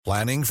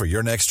Planning for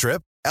your next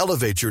trip?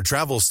 Elevate your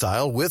travel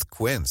style with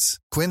Quince.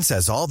 Quince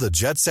has all the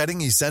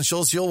jet-setting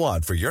essentials you'll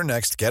want for your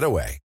next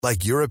getaway,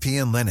 like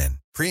European linen,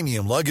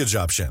 premium luggage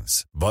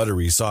options,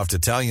 buttery soft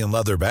Italian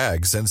leather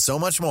bags, and so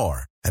much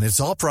more. And it's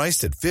all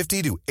priced at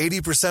 50 to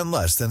 80%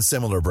 less than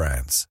similar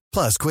brands.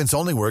 Plus, Quince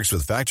only works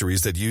with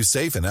factories that use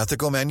safe and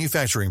ethical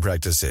manufacturing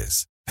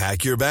practices.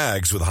 Pack your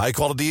bags with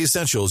high-quality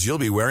essentials you'll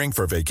be wearing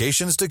for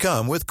vacations to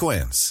come with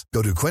Quince.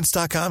 Go to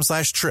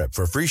quince.com/trip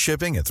for free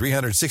shipping and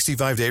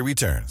 365-day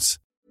returns.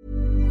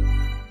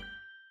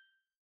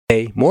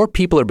 More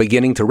people are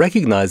beginning to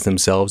recognize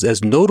themselves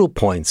as nodal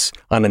points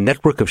on a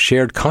network of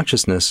shared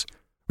consciousness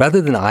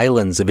rather than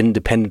islands of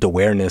independent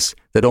awareness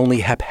that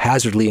only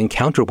haphazardly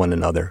encounter one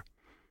another.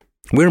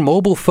 We're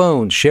mobile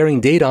phones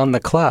sharing data on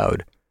the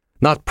cloud,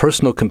 not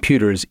personal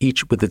computers,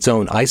 each with its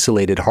own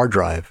isolated hard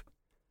drive.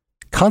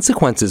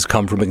 Consequences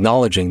come from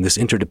acknowledging this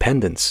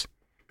interdependence.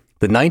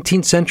 The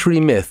 19th century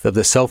myth of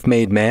the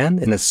self-made man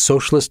in a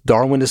socialist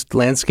Darwinist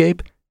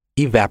landscape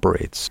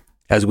evaporates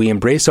as we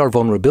embrace our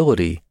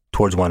vulnerability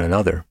towards one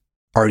another.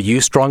 Are you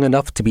strong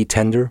enough to be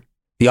tender?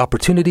 The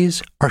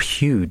opportunities are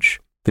huge.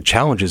 The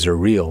challenges are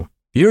real.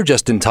 You're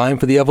just in time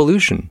for the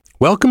evolution.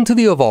 Welcome to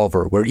The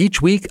Evolver, where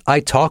each week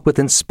I talk with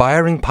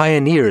inspiring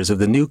pioneers of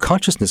the new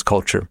consciousness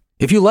culture.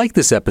 If you like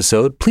this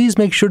episode, please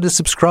make sure to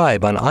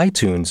subscribe on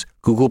iTunes,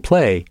 Google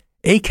Play,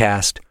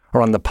 Acast,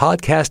 or on the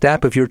podcast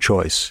app of your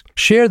choice.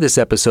 Share this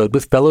episode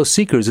with fellow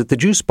seekers at the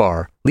Juice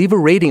Bar. Leave a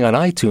rating on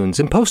iTunes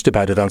and post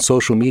about it on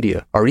social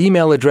media. Our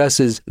email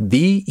address is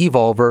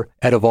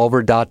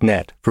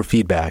theevolver@evolver.net for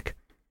feedback.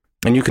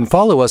 And you can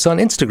follow us on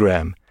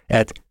Instagram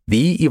at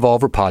The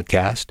Evolver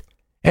Podcast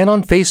and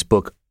on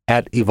Facebook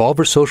at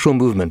Evolver Social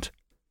Movement.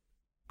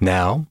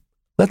 Now,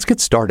 let's get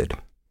started.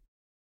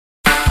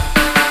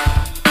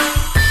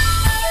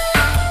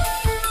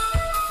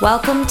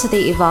 Welcome to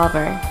The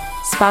Evolver,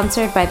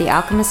 sponsored by The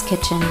Alchemist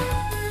Kitchen,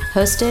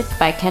 hosted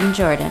by Ken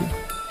Jordan.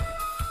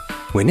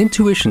 When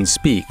intuition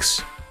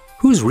speaks,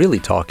 who's really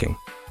talking?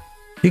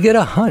 You get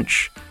a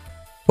hunch.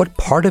 What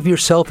part of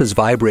yourself is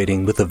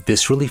vibrating with a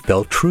viscerally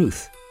felt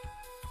truth?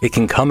 It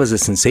can come as a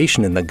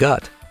sensation in the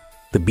gut,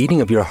 the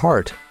beating of your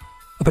heart,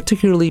 a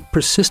particularly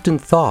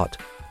persistent thought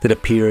that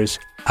appears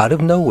out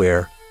of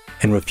nowhere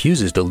and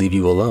refuses to leave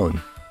you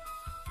alone.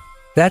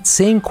 That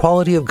same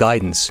quality of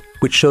guidance,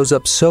 which shows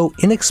up so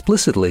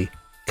inexplicitly,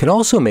 can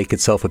also make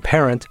itself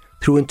apparent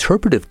through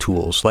interpretive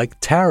tools like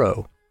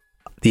tarot,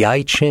 the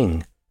I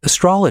Ching,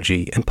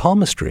 astrology, and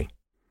palmistry.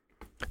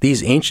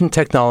 These ancient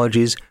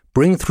technologies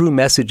bring through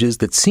messages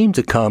that seem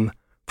to come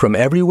from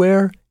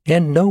everywhere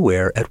and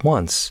nowhere at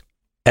once,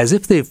 as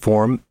if they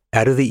form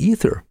out of the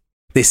ether.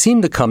 They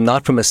seem to come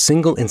not from a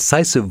single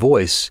incisive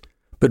voice,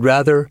 but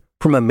rather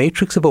from a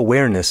matrix of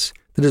awareness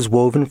that is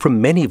woven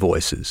from many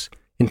voices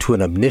into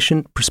an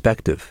omniscient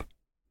perspective.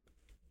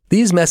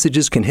 These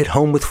messages can hit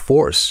home with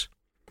force.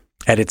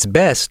 At its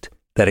best,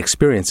 that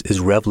experience is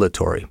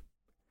revelatory.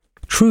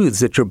 Truths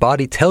that your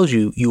body tells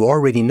you you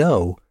already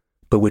know,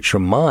 but which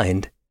your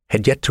mind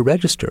had yet to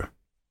register.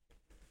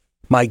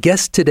 My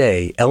guest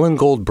today, Ellen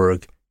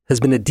Goldberg, has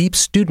been a deep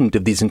student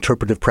of these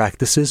interpretive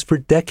practices for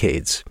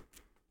decades.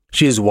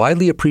 She is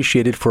widely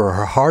appreciated for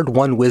her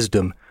hard-won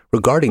wisdom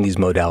regarding these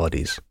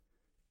modalities.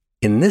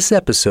 In this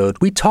episode,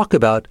 we talk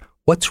about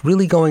what's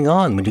really going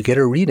on when you get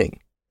a reading,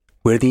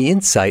 where the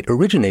insight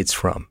originates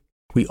from.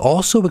 We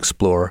also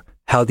explore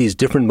how these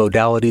different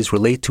modalities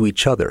relate to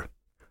each other,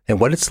 and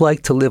what it's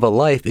like to live a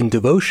life in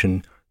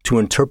devotion to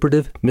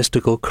interpretive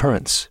mystical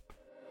currents.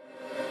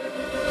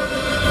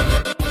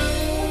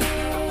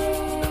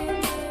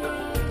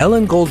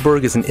 Ellen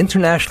Goldberg is an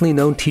internationally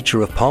known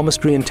teacher of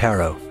palmistry and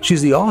tarot.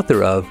 She's the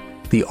author of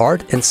The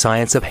Art and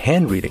Science of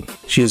Hand Reading.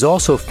 She is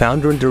also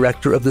founder and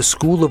director of the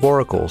School of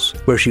Oracles,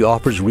 where she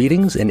offers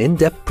readings and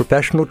in-depth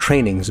professional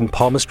trainings in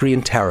palmistry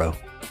and tarot.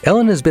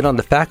 Ellen has been on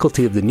the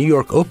faculty of the New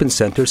York Open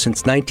Center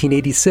since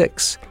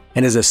 1986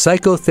 and is a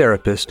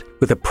psychotherapist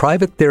with a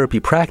private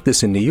therapy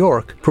practice in New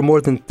York for more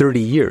than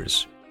 30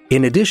 years.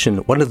 In addition,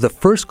 one of the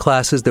first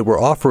classes that we're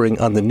offering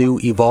on the new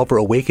Evolver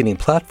Awakening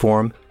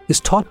platform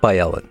is taught by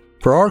Ellen.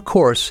 For our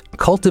course,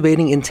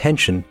 Cultivating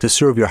Intention to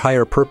Serve Your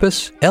Higher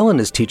Purpose, Ellen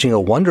is teaching a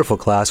wonderful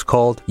class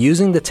called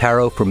Using the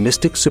Tarot for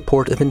Mystic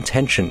Support of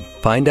Intention.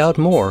 Find out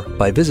more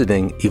by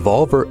visiting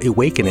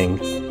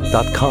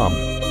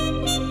evolverawakening.com.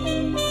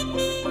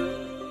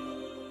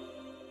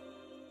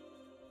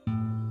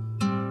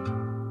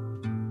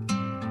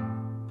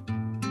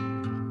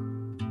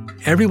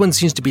 Everyone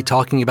seems to be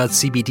talking about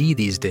CBD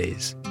these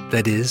days.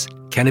 That is,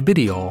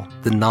 cannabidiol,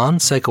 the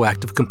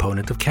non-psychoactive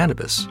component of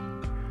cannabis.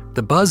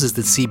 The buzz is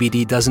that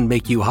CBD doesn't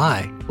make you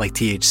high, like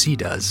THC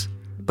does.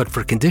 But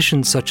for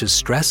conditions such as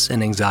stress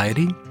and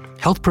anxiety,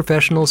 health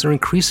professionals are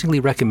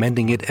increasingly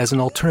recommending it as an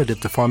alternative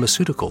to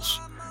pharmaceuticals.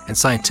 And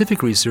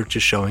scientific research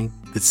is showing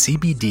that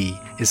CBD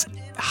is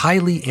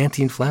highly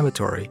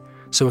anti-inflammatory,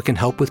 so it can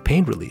help with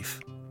pain relief.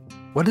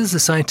 What does the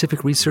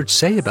scientific research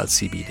say about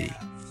CBD?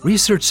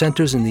 Research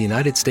centers in the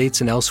United States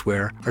and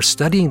elsewhere are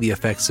studying the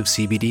effects of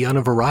CBD on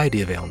a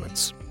variety of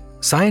ailments.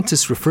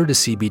 Scientists refer to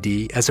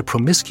CBD as a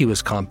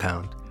promiscuous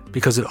compound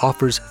because it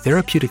offers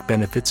therapeutic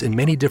benefits in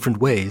many different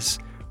ways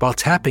while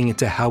tapping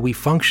into how we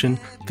function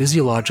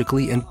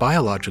physiologically and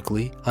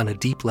biologically on a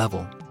deep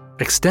level.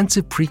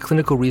 Extensive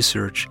preclinical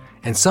research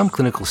and some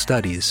clinical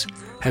studies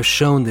have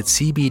shown that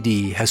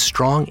CBD has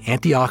strong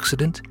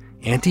antioxidant,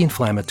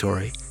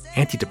 anti-inflammatory,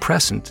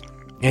 antidepressant,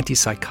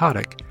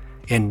 antipsychotic,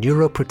 and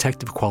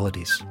neuroprotective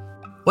qualities.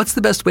 What's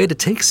the best way to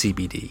take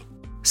CBD?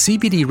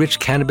 CBD-rich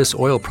cannabis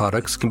oil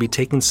products can be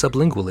taken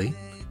sublingually,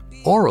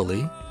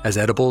 orally, as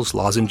edibles,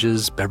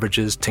 lozenges,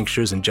 beverages,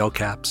 tinctures, and gel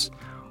caps,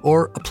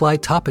 or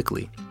applied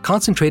topically.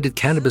 Concentrated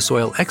cannabis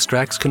oil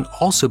extracts can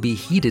also be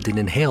heated and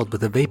inhaled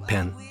with a vape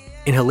pen.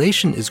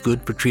 Inhalation is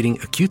good for treating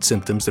acute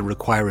symptoms that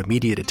require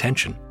immediate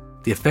attention.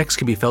 The effects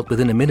can be felt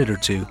within a minute or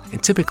two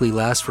and typically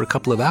last for a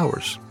couple of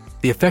hours.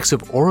 The effects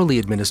of orally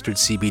administered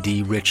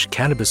CBD-rich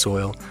cannabis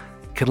oil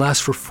can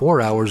last for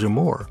 4 hours or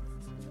more,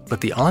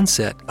 but the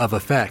onset of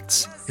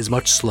effects is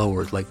much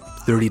slower, like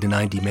 30 to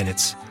 90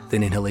 minutes,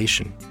 than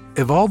inhalation.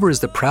 Evolver is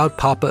the proud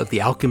papa of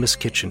the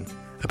Alchemist Kitchen,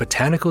 a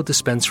botanical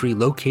dispensary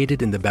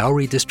located in the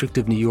Bowery district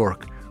of New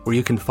York, where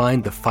you can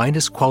find the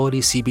finest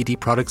quality CBD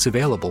products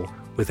available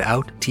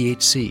without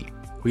THC.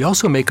 We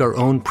also make our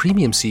own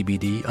premium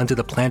CBD under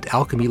the Plant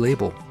Alchemy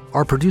label.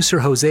 Our producer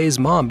Jose's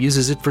mom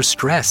uses it for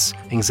stress,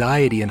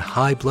 anxiety, and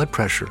high blood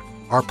pressure.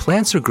 Our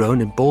plants are grown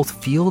in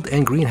both field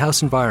and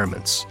greenhouse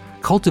environments,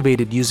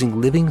 cultivated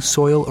using living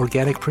soil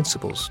organic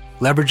principles,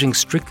 leveraging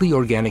strictly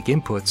organic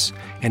inputs,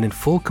 and in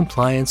full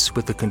compliance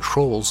with the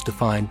controls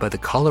defined by the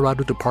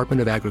Colorado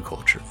Department of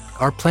Agriculture.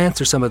 Our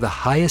plants are some of the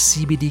highest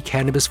CBD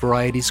cannabis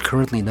varieties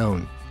currently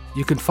known.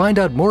 You can find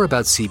out more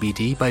about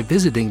CBD by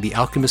visiting the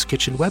Alchemist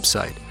Kitchen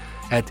website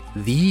at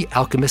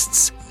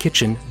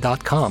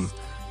thealchemistkitchen.com.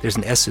 There's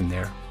an S in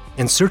there.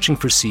 And searching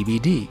for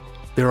CBD.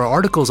 There are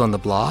articles on the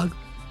blog,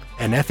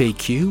 an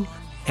FAQ,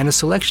 and a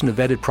selection of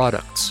vetted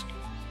products.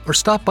 Or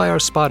stop by our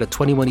spot at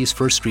 21 East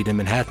 1st Street in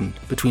Manhattan,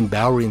 between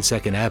Bowery and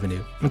 2nd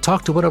Avenue, and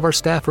talk to one of our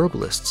staff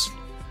herbalists.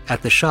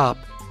 At the shop,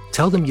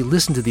 tell them you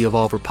listen to the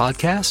Evolver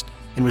podcast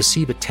and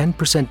receive a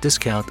 10%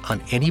 discount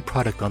on any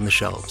product on the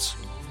shelves.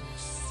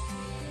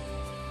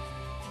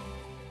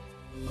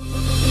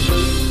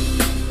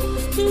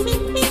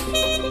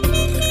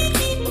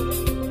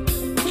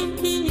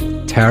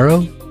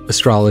 Tarot,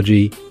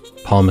 astrology,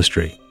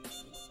 palmistry.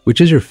 Which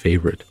is your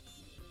favorite?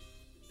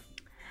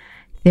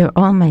 They're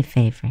all my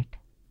favorite.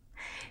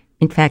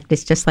 In fact,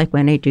 it's just like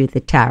when I do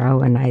the tarot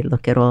and I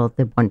look at all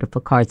the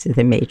wonderful cards of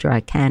the major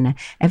arcana.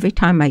 Every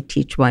time I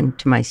teach one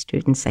to my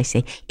students, I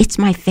say, it's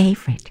my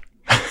favorite.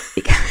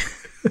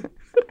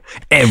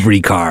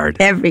 Every card.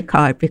 Every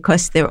card,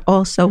 because they're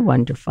all so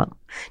wonderful.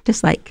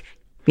 Just like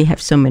we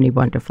have so many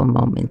wonderful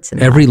moments.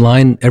 Every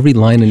line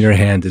in your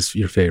hand is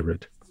your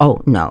favorite.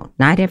 Oh, no,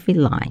 not every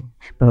line,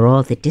 but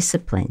all the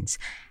disciplines.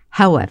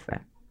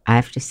 However, I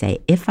have to say,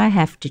 if I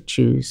have to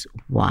choose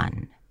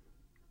one,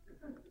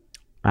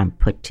 I'm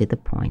put to the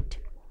point.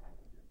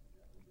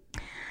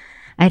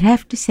 I'd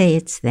have to say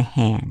it's the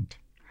hand.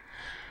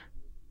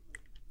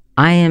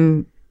 I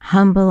am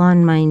humble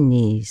on my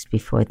knees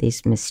before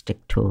these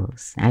mystic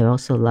tools. I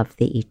also love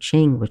the I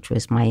Ching, which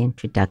was my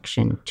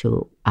introduction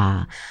to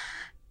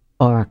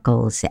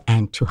oracles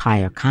and to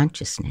higher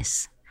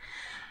consciousness.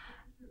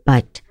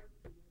 But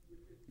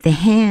the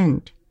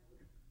hand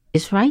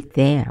is right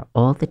there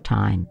all the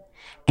time,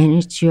 and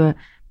it's your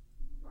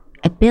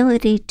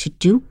ability to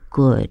do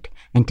good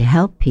and to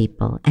help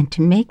people and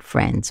to make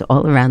friends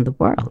all around the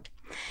world.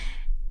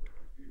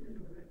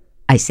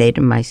 I say to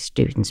my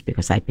students,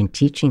 because I've been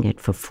teaching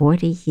it for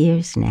 40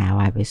 years now,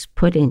 I was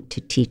put into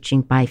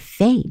teaching by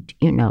fate.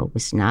 You know, it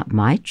was not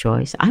my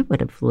choice. I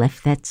would have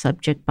left that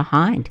subject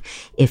behind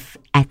if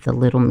at the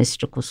little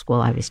mystical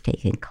school I was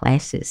taking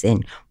classes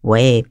in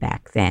way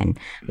back then.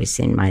 I was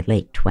in my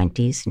late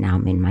 20s, now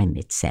I'm in my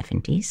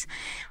mid-70s.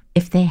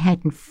 If they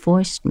hadn't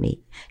forced me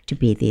to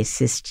be the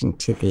assistant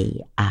to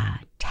the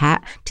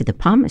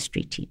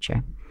palmistry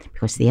teacher,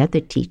 because the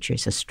other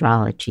teachers,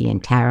 astrology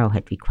and tarot,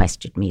 had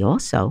requested me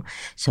also.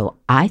 So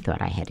I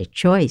thought I had a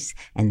choice.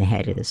 And the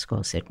head of the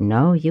school said,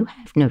 no, you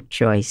have no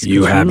choice.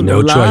 You have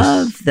no choice. You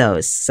love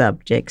those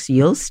subjects.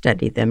 You'll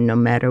study them no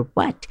matter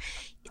what.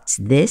 It's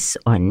this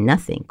or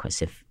nothing,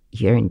 because if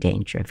you're in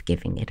danger of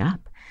giving it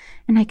up.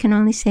 And I can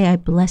only say I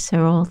bless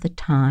her all the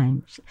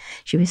time.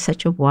 She was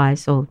such a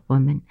wise old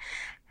woman.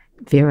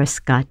 Vera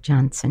Scott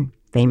Johnson,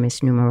 famous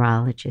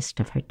numerologist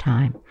of her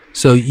time.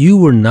 So you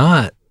were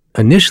not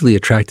initially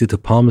attracted to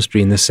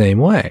palmistry in the same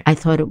way. I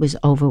thought it was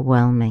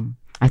overwhelming.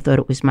 I thought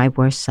it was my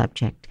worst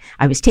subject.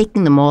 I was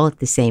taking them all at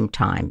the same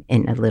time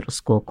in a little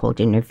school called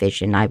Inner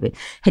Vision. I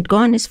had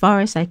gone as far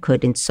as I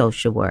could in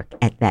social work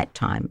at that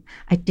time.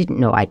 I didn't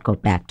know I'd go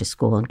back to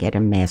school and get a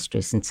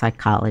master's in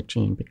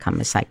psychology and become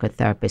a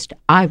psychotherapist.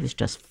 I was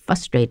just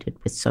frustrated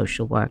with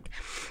social work.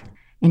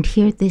 And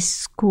here this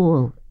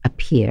school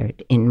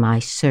appeared in my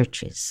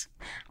searches.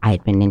 I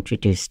had been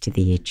introduced to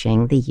the I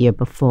Ching the year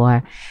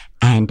before,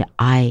 and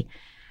I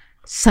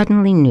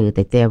suddenly knew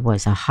that there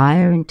was a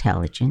higher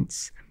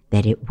intelligence,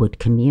 that it would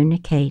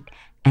communicate,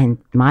 and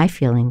my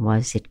feeling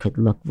was it could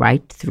look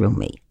right through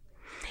me.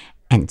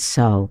 And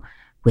so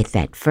with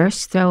that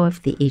first throw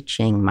of the I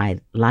Ching, my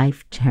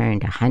life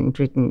turned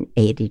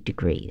 180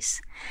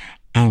 degrees.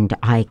 And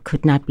I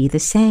could not be the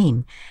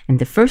same. And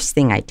the first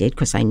thing I did,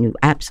 because I knew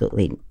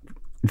absolutely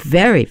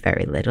very,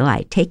 very little, I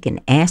had taken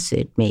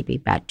acid maybe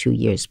about 2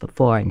 years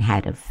before and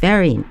had a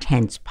very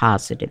intense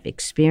positive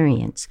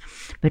experience.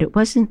 But it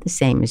wasn't the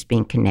same as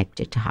being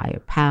connected to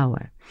higher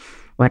power.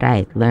 What I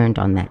had learned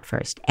on that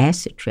first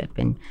acid trip,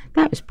 and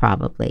that was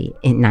probably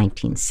in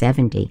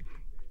 1970,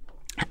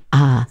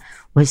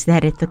 was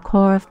that at the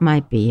core of my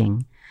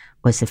being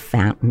was a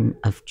fountain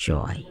of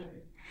joy.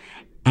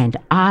 And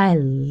I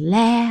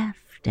laughed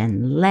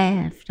and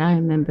laughed. I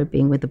remember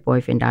being with a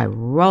boyfriend. I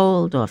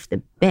rolled off the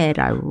bed.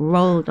 I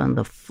rolled on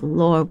the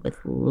floor with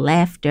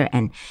laughter.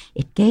 And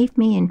it gave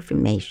me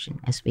information,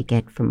 as we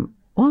get from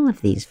all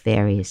of these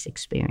various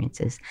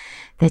experiences,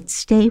 that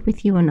stay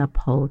with you and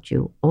uphold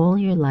you all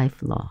your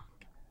life long.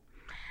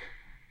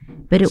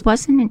 But it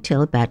wasn't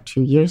until about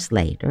 2 years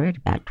later, at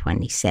about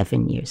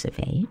 27 years of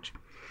age,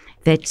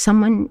 that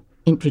someone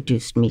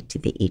introduced me to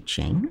the I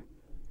Ching.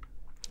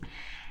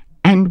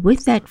 And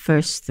with that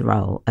first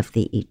throw of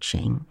the I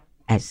Ching,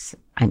 as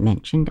I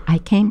mentioned, I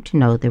came to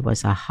know there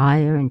was a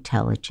higher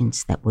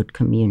intelligence that would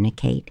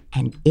communicate,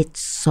 and it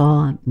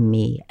saw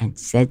me and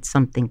said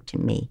something to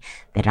me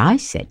that I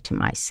said to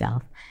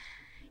myself,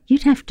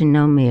 you'd have to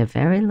know me a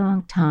very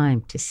long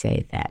time to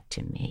say that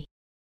to me.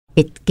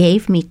 It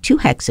gave me 2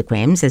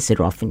 hexagrams, as it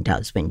often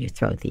does when you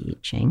throw the I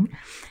Ching.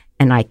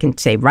 And I can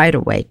say right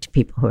away to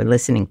people who are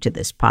listening to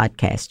this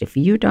podcast, if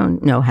you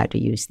don't know how to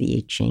use the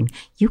I Ching,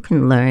 you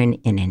can learn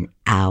in an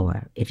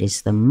hour. It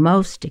is the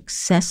most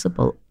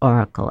accessible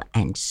oracle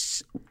and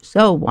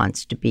so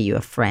wants to be your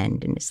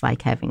friend. And it's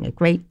like having a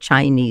great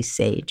Chinese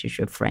sage as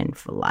your friend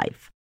for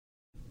life.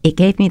 It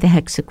gave me the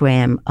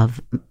hexagram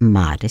of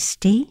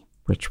modesty,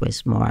 which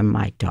was more on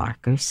my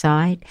darker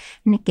side.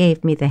 And it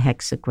gave me the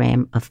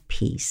hexagram of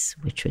peace,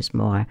 which was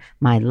more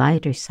my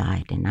lighter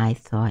side. And I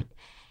thought,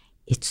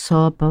 it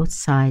saw both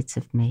sides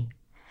of me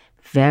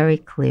very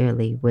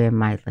clearly, where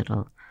my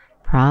little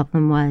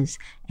problem was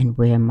and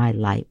where my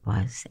light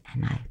was.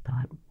 And I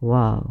thought,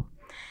 whoa.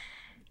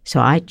 So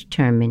I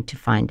determined to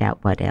find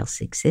out what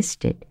else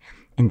existed.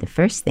 And the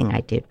first thing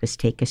I did was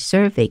take a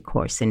survey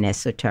course in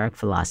esoteric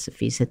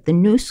philosophies at the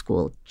New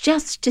School,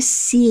 just to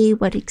see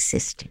what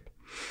existed.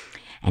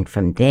 And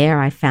from there,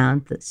 I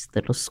found this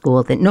little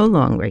school that no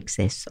longer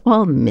exists.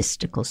 All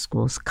mystical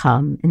schools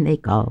come and they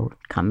go,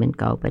 come and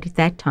go. But at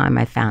that time,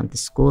 I found the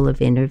School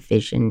of Inner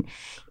Vision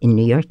in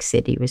New York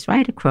City. It was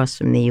right across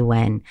from the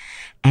UN.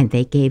 And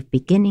they gave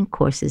beginning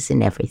courses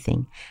in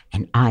everything.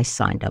 And I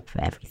signed up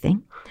for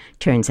everything.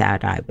 Turns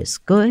out I was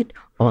good.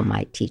 All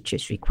my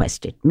teachers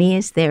requested me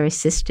as their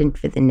assistant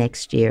for the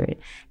next year.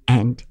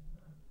 And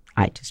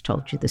I just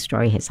told you the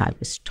story as I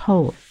was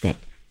told that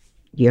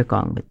you're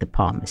going with the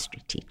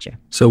palmistry teacher.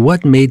 So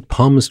what made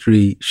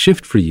palmistry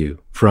shift for you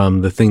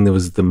from the thing that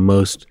was the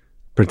most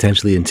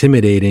potentially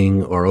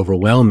intimidating or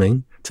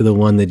overwhelming to the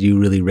one that you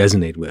really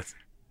resonate with?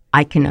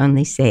 I can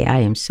only say I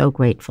am so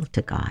grateful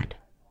to God,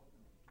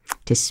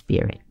 to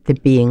Spirit, the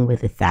being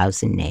with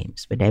 1,000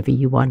 names, whatever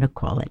you want to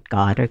call it,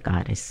 God or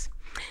Goddess,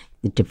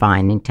 the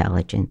divine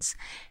intelligence.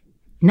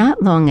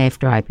 Not long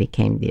after I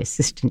became the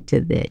assistant to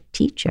the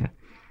teacher,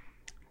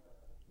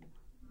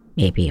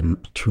 maybe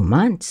 2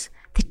 months,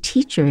 the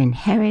teacher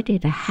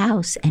inherited a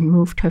house and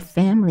moved her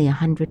family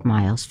 100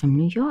 miles from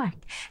New York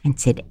and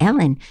said,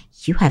 Ellen,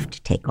 you have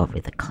to take over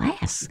the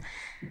class.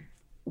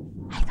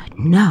 I thought,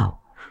 no.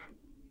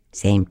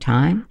 Same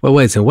time. Well,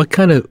 wait, so what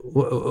kind of...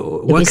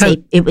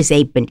 It was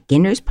a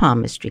beginner's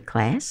palmistry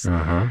class.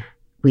 Uh-huh.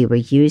 We were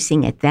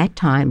using, at that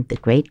time, the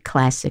great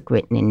classic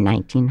written in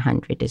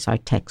 1900 as our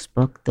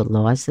textbook, The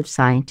Laws of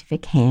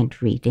Scientific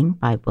Handreading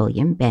by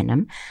William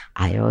Benham.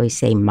 I always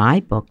say my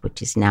book,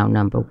 which is now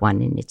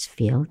 #1 in its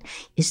field,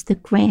 is the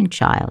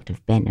grandchild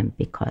of Benham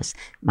because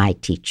my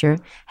teacher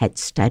had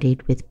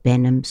studied with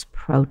Benham's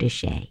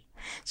protege.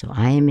 So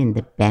I am in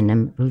the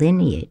Benham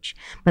lineage.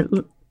 But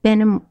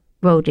Benham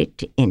wrote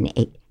it in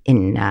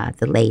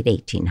the late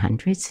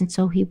 1800s, and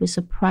so he was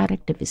a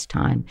product of his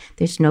time.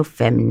 There's no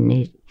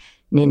femininity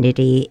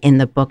in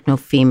the book, no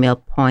female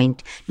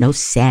point, no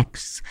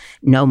sex,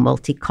 no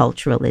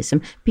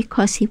multiculturalism,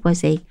 because he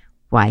was a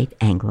white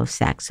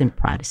Anglo-Saxon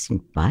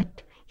Protestant,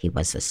 but he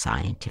was a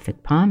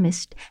scientific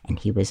palmist, and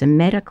he was a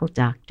medical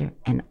doctor,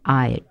 and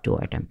I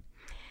adored him.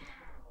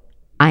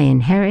 I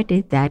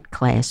inherited that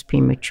class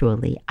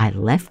prematurely. I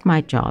left my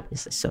job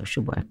as a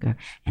social worker,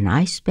 and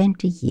I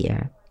spent a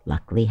year,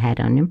 luckily had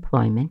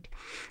unemployment,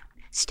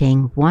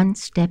 staying one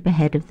step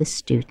ahead of the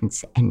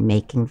students and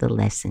making the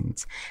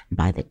lessons.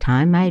 By the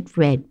time I'd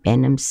read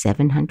Benham's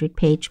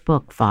 700-page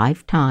book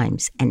 5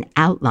 times and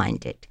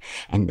outlined it,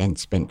 and then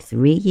spent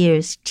 3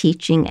 years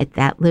teaching at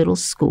that little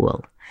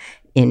school,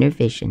 Inner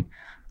Vision,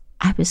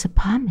 I was a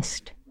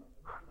palmist.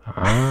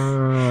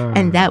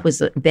 And that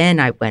was, then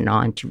I went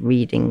on to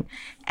reading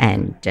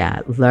and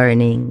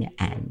learning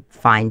and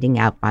finding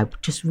out by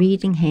just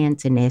reading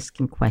hands and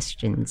asking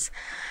questions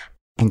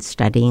and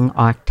studying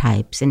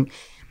archetypes. And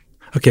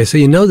okay, so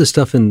you know the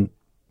stuff in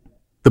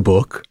the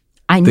book,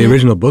 I the knew.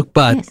 original book,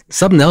 but Yes.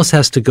 something else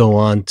has to go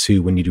on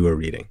to when you do a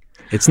reading.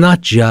 It's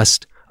not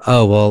just,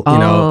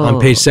 on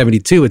page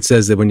 72, it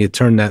says that when you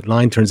turn that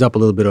line turns up a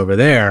little bit over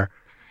there,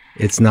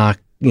 it's not,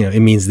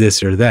 it means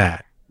this or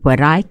that. What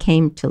I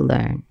came to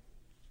learn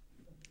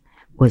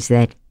was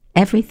that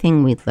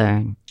everything we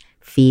learn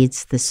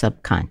feeds the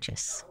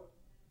subconscious.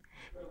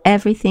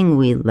 Everything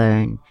we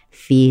learn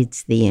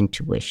feeds the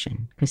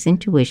intuition, because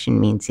intuition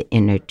means the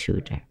inner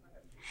tutor.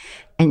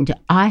 And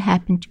I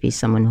happen to be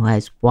someone who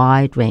has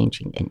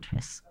wide-ranging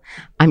interests.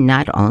 I'm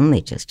not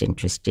only just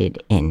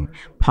interested in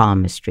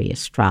palmistry,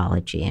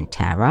 astrology, and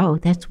tarot.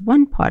 That's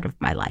one part of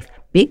my life.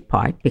 Big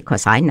part,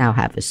 because I now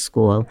have a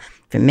school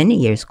for many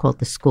years called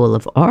the School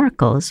of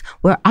Oracles,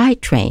 where I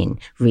train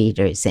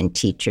readers and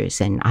teachers,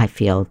 and I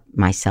feel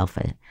myself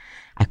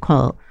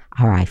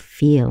I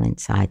feel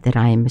inside that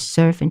I am a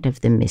servant of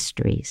the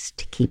mysteries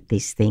to keep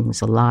these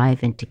things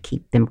alive and to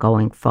keep them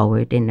going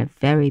forward in a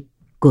very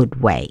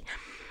good way.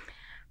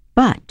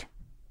 But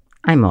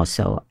I'm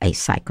also a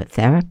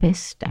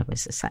psychotherapist.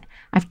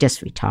 I've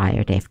just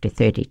retired after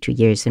 32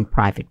 years in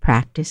private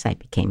practice. I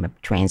became a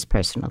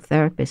transpersonal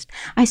therapist.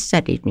 I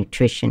studied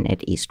nutrition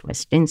at East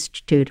West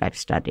Institute. I've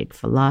studied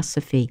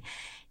philosophy.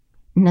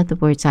 In other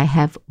words, I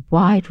have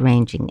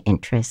wide-ranging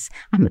interests.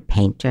 I'm a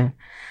painter.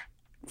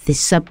 The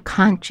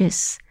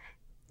subconscious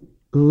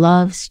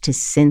loves to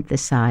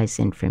synthesize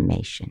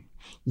information.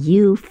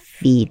 You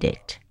feed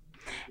it.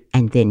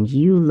 And then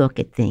you look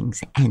at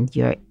things and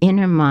your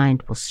inner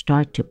mind will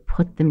start to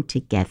put them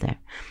together.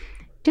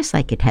 Just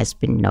like it has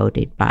been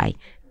noted by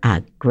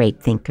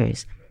great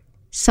thinkers,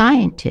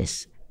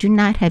 scientists do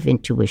not have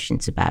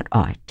intuitions about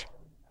art.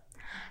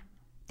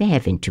 They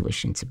have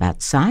intuitions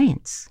about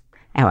science.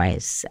 Or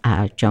as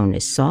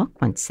Jonas Salk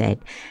once said,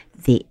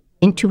 the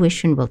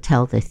intuition will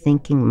tell the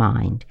thinking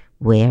mind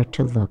where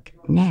to look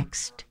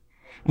next.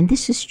 And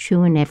this is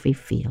true in every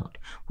field.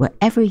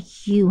 Wherever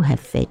you have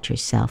fed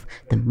yourself,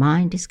 the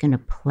mind is going to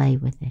play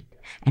with it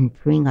and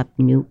bring up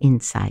new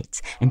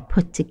insights and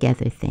put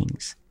together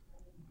things.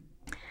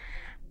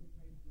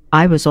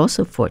 I was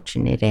also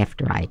fortunate,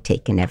 after I had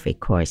taken every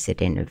course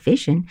at Inner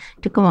Vision,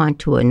 to go on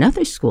to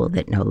another school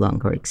that no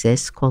longer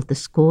exists called the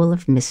School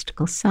of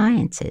Mystical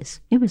Sciences.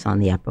 It was on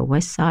the Upper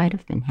West Side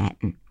of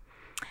Manhattan.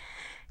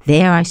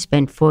 There I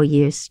spent 4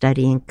 years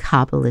studying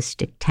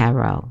Kabbalistic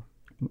tarot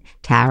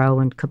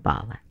and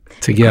Kabbalah.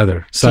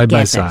 Together, side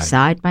by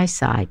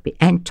side,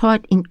 and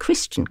taught in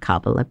Christian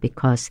Kabbalah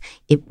because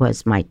it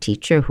was my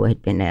teacher who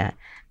had been a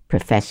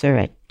professor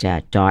at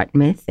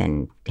Dartmouth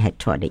and had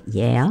taught at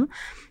Yale.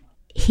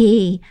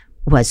 He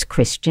was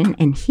Christian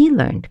and he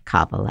learned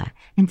Kabbalah,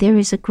 and there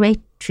is a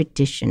great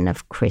tradition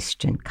of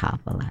Christian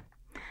Kabbalah.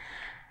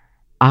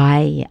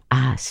 I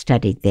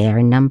studied there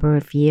a number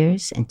of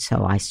years, and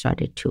so I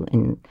started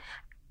to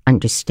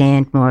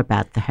understand more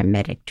about the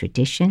Hermetic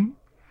tradition.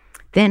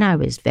 Then I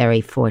was very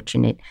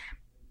fortunate.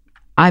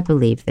 I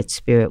believe that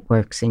spirit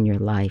works in your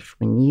life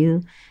when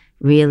you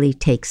really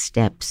take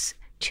steps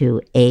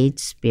to aid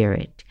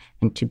spirit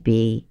and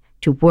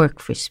to work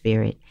for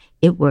spirit.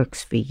 It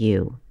works for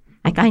you.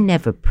 Like, I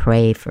never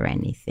pray for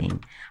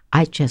anything.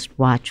 I just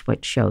watch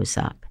what shows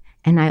up,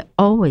 and I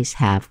always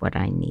have what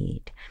I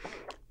need.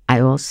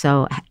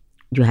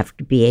 You have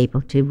to be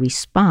able to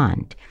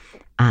respond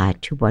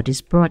to what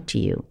is brought to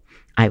you.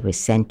 I was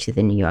sent to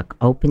the New York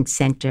Open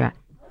Center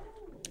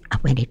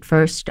when it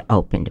first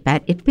opened.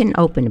 It'd been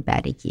open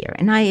about a year,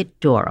 and I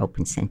adore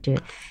Open Center.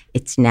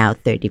 It's now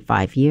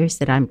 35 years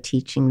that I'm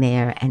teaching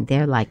there, and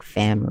they're like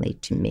family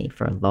to me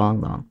for a long,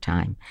 long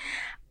time.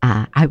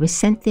 I was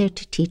sent there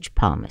to teach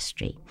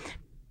palmistry.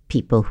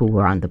 People who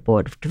were on the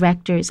board of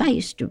directors, I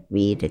used to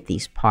read at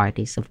these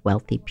parties of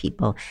wealthy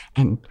people,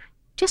 and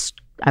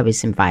I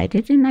was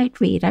invited, and I'd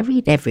read. I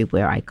read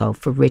everywhere I go,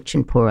 for rich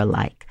and poor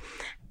alike.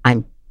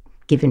 I'm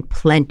given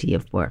plenty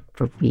of work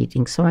for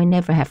reading, so I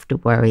never have to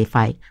worry if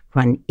I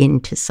run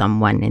into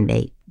someone and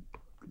they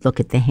look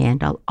at the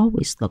hand. I'll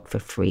always look for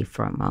free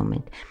for a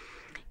moment.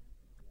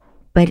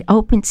 But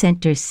Open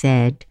Center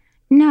said,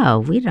 no,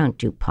 we don't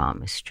do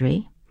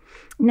palmistry.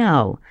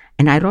 No.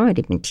 And I'd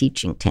already been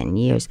teaching 10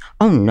 years.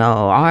 Oh,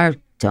 no, our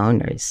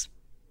donors,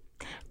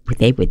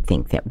 they would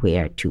think that we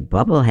are too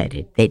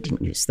bubble-headed. They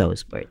didn't use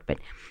those words, but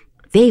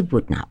they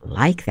would not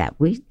like that.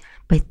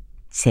 But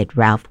said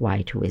Ralph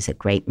White, who is a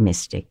great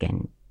mystic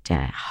and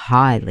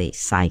highly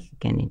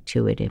psychic and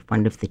intuitive,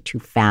 one of the two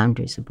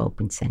founders of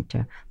Open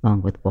Center,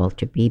 along with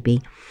Walter Beebe.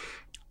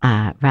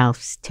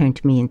 Ralph turned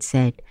to me and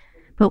said,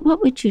 but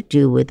what would you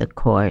do with a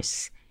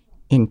course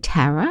in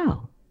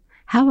tarot?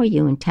 How are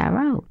you in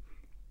tarot?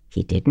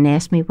 He didn't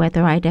ask me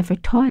whether I'd ever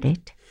taught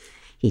it.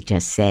 He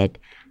just said,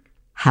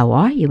 how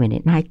are you in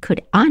it? And I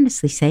could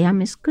honestly say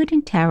I'm as good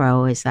in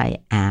tarot as I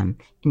am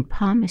in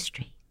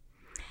palmistry.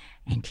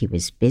 And he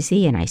was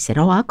busy, and I said,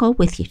 oh, I'll go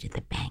with you to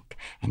the bank.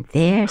 And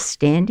there,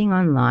 standing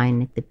on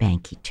line at the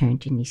bank, he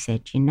turned and he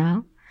said, you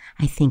know,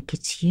 I think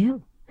it's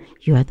you.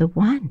 You're the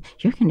one.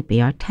 You're going to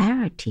be our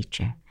tarot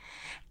teacher.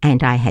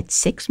 And I had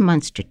 6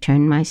 months to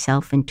turn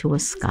myself into a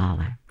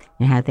scholar.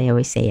 You know how they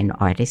always say an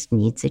artist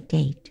needs a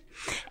date.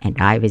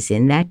 And I was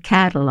in that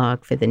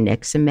catalog for the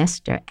next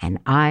semester, and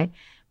I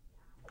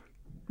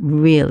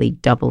really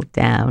doubled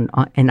down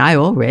on, and I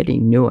already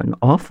knew an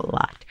awful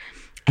lot.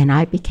 And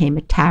I became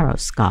a tarot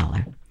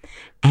scholar.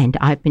 And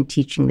I've been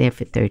teaching there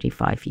for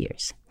 35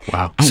 years.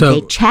 Wow. And so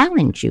they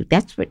challenge you.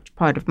 That's what's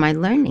part of my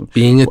learning.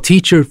 Being a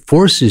teacher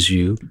forces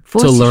you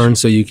to learn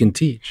so you can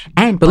teach.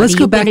 And but what let's are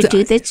go you back going to to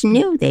do that's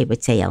new? They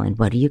would say, Ellen,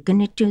 what are you going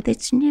to do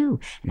that's new?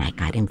 And I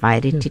got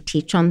invited to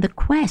teach on the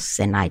quests,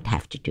 and I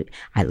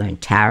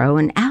learned tarot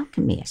and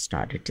alchemy. I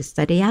started to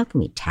study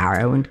alchemy,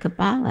 tarot and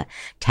Kabbalah,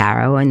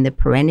 tarot and the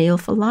perennial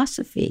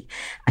philosophy,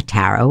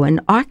 tarot and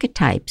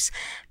archetypes.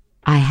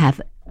 I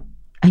have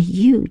a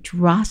huge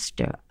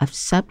roster of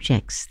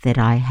subjects that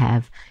I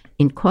have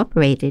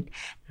incorporated.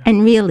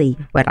 And really,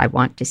 what I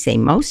want to say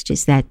most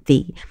is that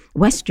the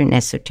Western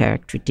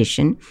esoteric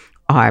tradition,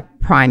 our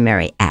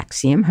primary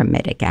axiom,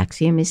 Hermetic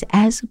axiom, is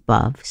as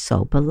above,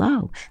 so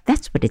below.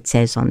 That's what it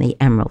says on the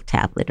Emerald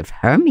Tablet of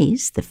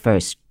Hermes, the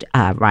first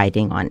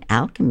writing on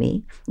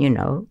alchemy,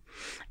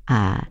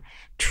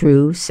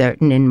 true,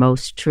 certain, and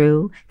most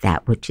true,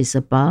 that which is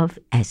above,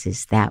 as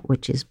is that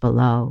which is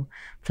below,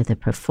 for the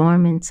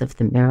performance of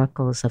the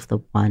miracles of the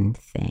one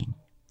thing.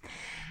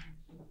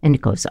 And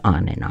it goes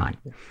on and on.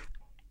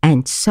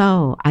 And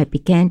so I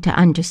began to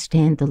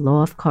understand the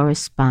law of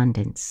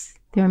correspondence.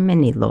 There are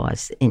many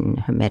laws in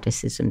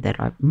Hermeticism that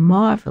are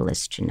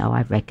marvelous to know.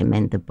 I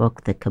recommend the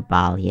book, The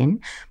Kabbalion,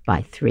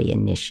 by 3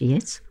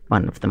 initiates,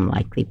 one of them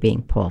likely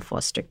being Paul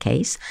Foster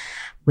Case,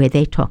 where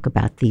they talk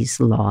about these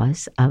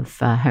laws of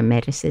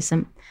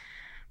Hermeticism.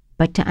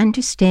 But to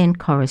understand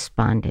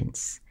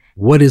correspondence.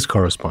 What is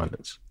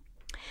correspondence?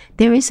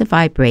 There is a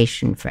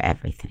vibration for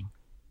everything.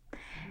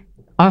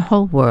 Our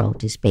whole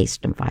world is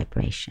based on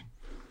vibration.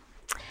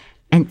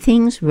 And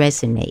things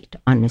resonate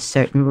on a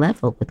certain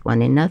level with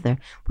one another.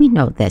 We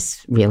know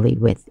this really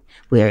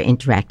we're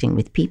interacting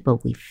with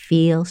people. We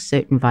feel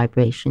certain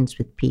vibrations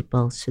with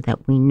people so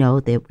that we know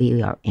that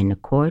we are in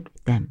accord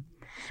with them.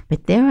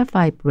 But there are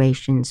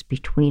vibrations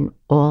between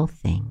all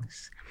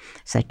things,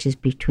 such as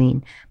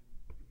between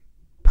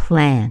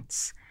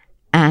plants,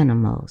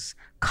 animals,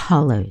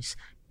 colors,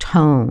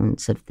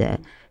 tones of the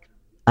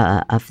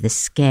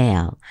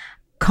scale,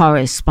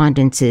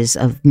 correspondences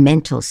of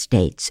mental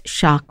states,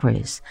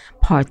 chakras,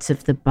 parts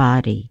of the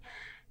body.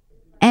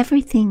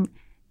 Everything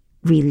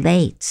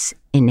relates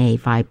in a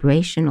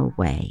vibrational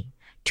way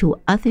to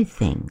other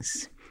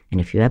things. And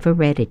if you ever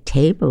read a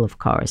table of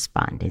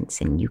correspondence,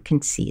 and you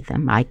can see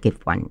them,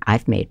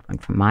 I've made one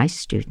for my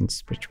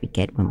students, which we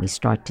get when we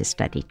start to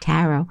study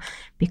tarot,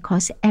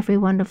 because every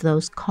one of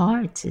those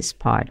cards is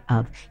part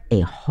of a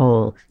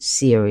whole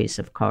series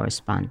of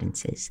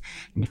correspondences.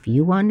 And if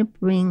you want to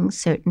bring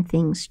certain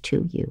things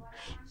to you,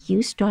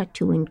 you start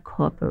to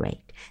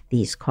incorporate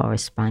these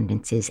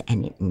correspondences,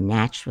 and it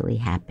naturally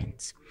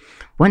happens.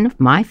 One of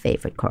my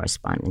favorite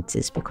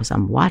correspondences, because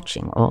I'm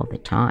watching all the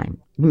time,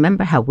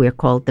 remember how we're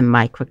called the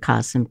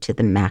microcosm to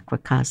the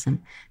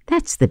macrocosm?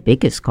 That's the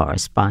biggest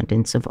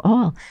correspondence of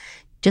all.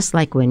 Just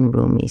like when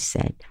Rumi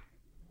said,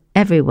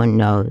 everyone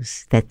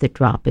knows that the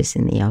drop is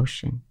in the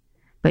ocean,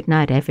 but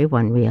not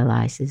everyone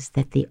realizes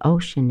that the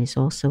ocean is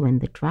also in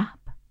the drop.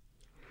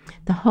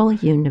 The whole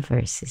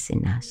universe is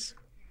in us.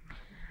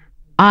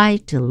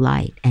 I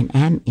delight and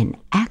am in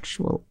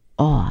actual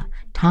awe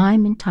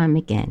time and time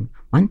again.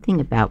 One thing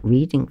about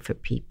reading for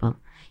people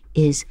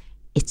is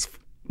it's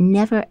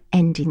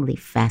never-endingly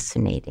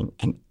fascinating,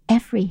 and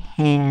every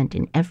hand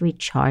and every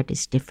chart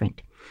is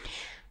different.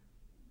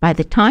 By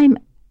the time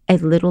a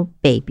little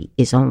baby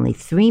is only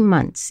 3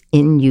 months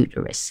in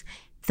uterus,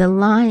 the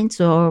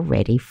lines are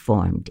already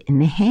formed in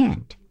the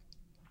hand.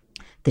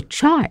 The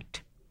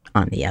chart,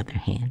 on the other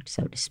hand,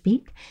 so to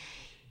speak,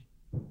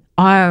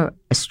 our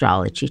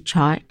astrology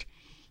chart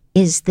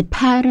is the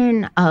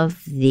pattern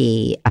of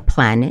the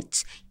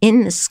planets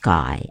in the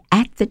sky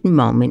at the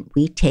moment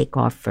we take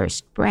our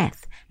first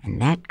breath.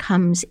 And that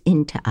comes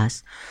into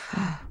us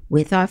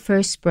with our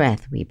first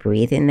breath. We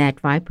breathe in that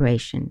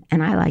vibration.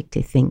 And I like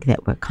to think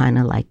that we're kind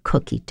of like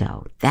cookie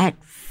dough.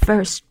 That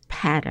first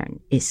pattern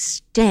is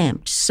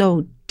stamped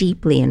so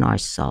deeply in our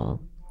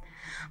soul.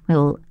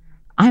 Well,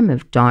 I'm a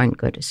darn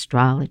good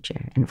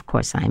astrologer. And of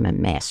course, I'm a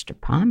master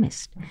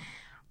palmist.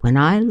 When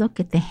I look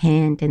at the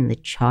hand and the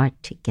chart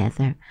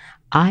together,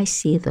 I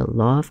see the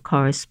law of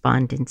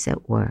correspondence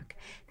at work.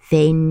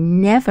 They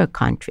never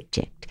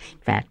contradict. In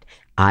fact,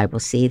 I will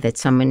see that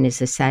someone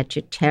is a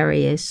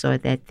Sagittarius, or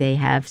that they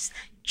have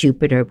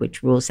Jupiter,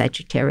 which rules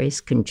Sagittarius,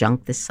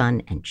 conjunct the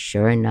sun, and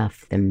sure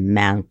enough, the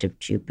mount of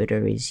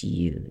Jupiter is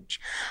huge.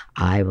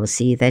 I will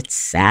see that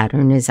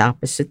Saturn is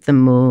opposite the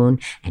moon,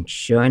 and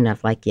sure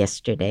enough, like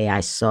yesterday,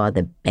 I saw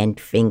the bent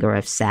finger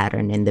of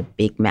Saturn and the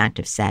big mount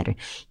of Saturn.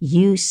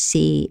 You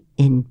see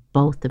in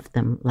both of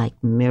them like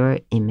mirror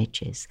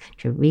images.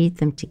 To read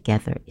them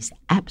together is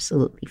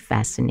absolutely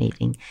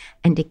fascinating.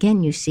 And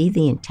again, you see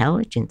the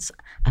intelligence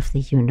of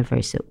the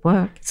universe at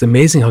work. It's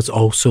amazing how it's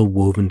all so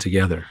woven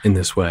together in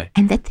this way.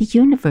 And that the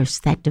universe,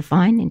 that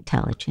divine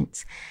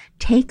intelligence,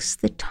 takes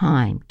the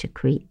time to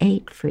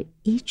create for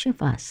each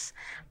of us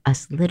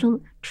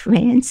little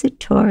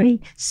transitory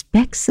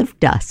specks of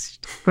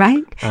dust,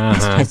 right?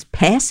 As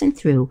passing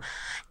through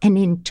an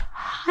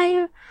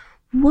entire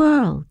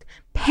world,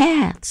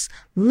 paths,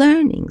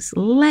 learnings,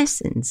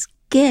 lessons,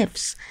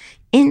 gifts,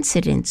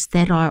 incidents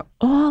that are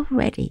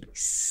already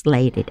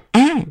slated,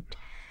 and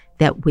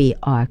that we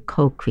are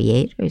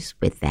co-creators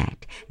with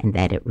that, and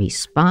that it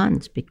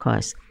responds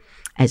because,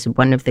 as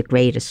one of the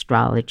great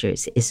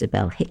astrologers,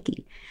 Isabel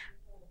Hickey,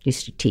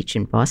 used to teach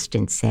in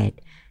Boston, said,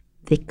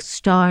 the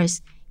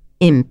stars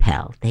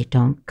impel, they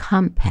don't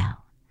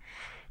compel.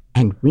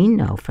 And we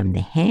know from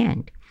the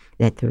hand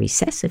that the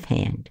recessive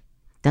hand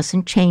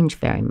doesn't change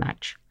very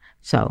much.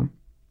 So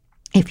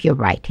if you're a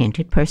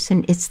right-handed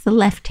person, it's the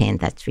left hand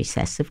that's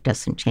recessive,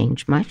 doesn't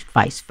change much,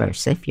 vice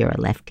versa if you're a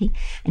lefty.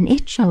 And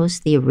it shows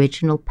the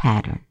original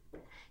pattern.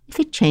 If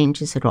it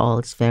changes at all,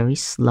 it's very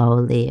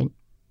slowly and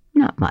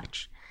not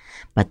much.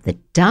 But the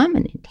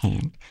dominant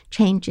hand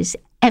changes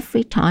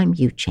every time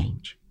you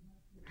change.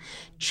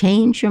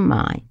 Change your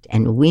mind,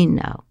 and we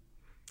know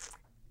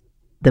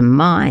the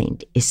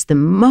mind is the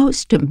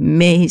most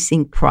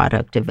amazing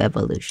product of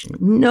evolution.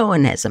 No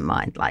one has a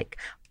mind like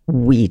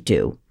we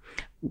do.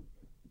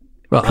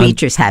 Well,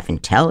 creatures have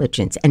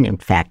intelligence, and in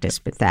fact, as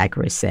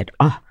Pythagoras said,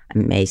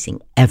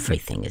 amazing,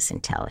 everything is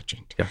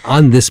intelligent. Yeah,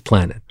 on this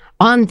planet.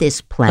 On this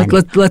planet.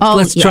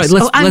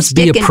 Let's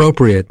be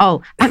appropriate.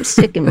 I'm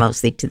sticking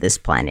mostly to this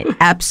planet.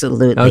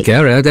 Absolutely. Okay,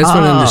 all right. I just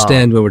want to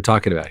understand what we're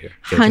talking about here.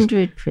 Okay,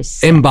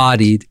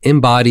 100%.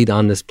 Embodied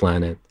on this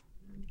planet.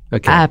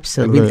 Okay.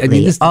 Absolutely. I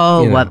mean, this,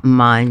 what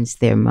minds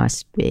there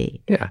must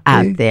be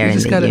out there in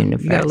the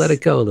universe. You got to let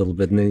it go a little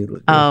bit.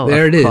 And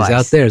there it is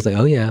out there. It's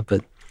like,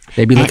 but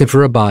maybe looking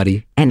for a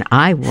body. And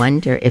I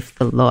wonder if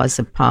the laws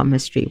of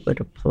palmistry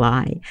would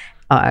apply.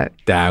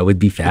 That would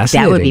be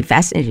fascinating. That would be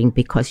fascinating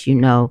because,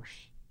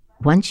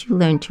 once you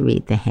learn to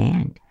read the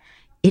hand,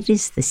 it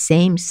is the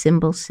same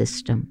symbol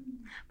system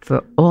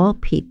for all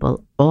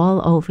people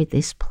all over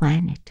this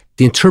planet.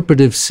 The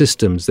interpretive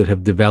systems that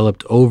have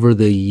developed over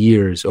the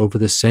years, over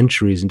the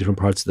centuries in different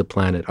parts of the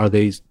planet,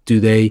 do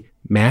they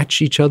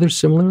match each other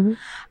similarly?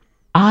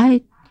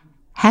 I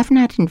have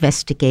not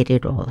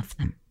investigated all of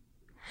them,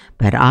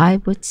 but I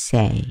would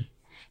say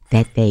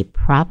that they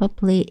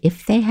probably,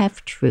 if they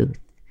have truth,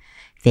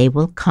 they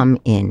will come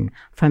in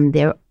from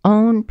their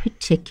own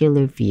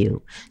particular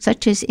view,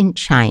 such as in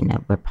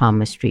China, where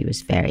palmistry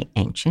was very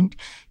ancient.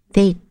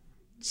 They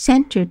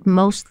centered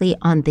mostly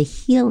on the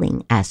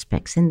healing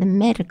aspects and the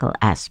medical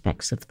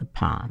aspects of the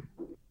palm.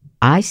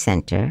 I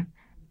center,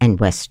 and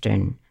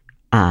Western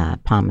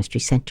palmistry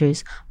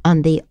centers,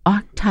 on the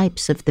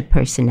archetypes of the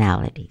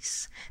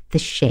personalities, the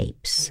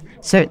shapes.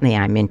 Certainly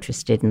I'm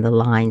interested in the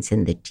lines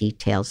and the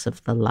details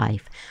of the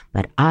life,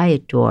 but I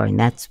adore, and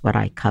that's what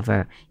I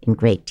cover in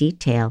great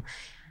detail.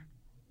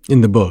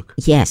 In the book?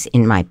 Yes,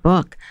 in my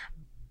book,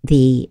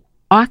 the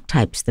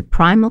archetypes, the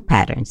primal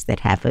patterns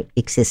that have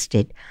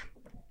existed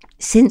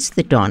since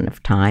the dawn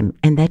of time,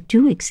 and that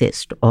do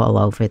exist all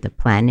over the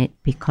planet,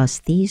 because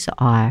these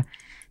are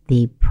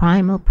the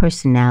primal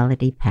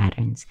personality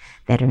patterns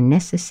that are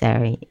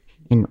necessary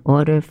in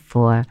order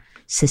for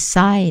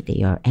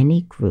society or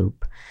any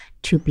group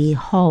to be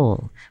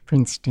whole. For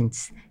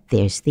instance,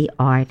 there's the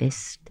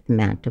artist, the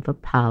Mount of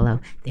Apollo.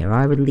 There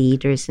are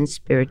leaders and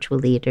spiritual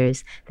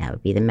leaders. That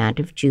would be the Mount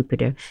of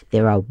Jupiter.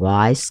 There are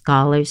wise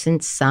scholars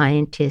and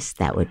scientists.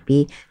 That would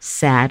be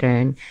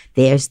Saturn.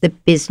 There's the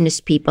business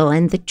people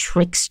and the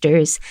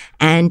tricksters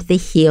and the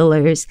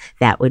healers.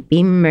 That would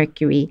be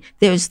Mercury.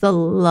 There's the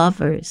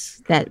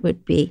lovers. That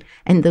would be,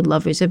 and the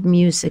lovers of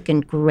music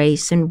and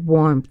grace and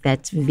warmth.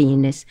 That's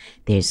Venus.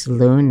 There's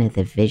Luna,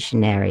 the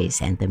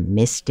visionaries and the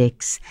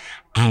mystics.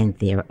 And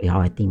there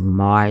are the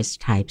Mars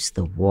types,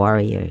 the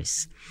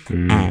warriors.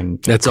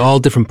 And that's all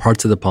different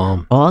parts of the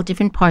palm. All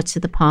different parts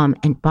of the palm.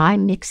 And by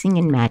mixing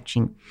and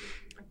matching,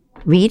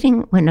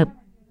 when a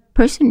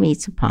person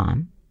reads a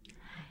palm,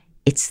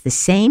 it's the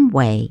same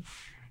way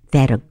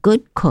that a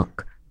good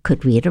cook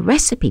could read a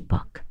recipe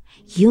book.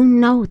 You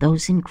know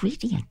those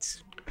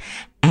ingredients.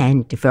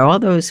 And for all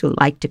those who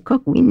like to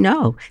cook, we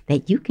know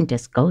that you can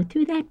just go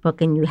through that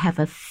book and you have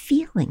a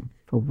feeling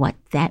for what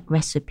that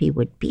recipe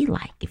would be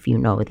like if you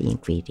know the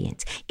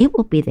ingredients. It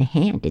will be the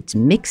hand. It's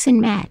mix and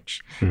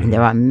match. Mm-hmm. And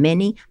there are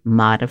many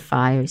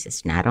modifiers.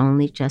 It's not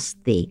only just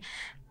the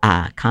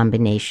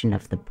combination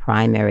of the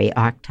primary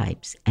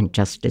archetypes, and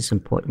just as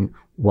important,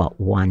 what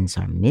ones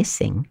are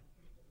missing,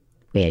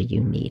 where you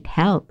need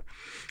help.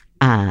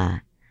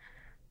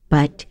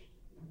 But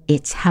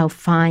it's how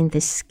fine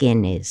the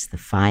skin is. The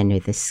finer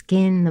the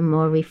skin, the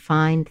more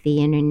refined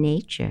the inner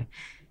nature.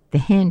 The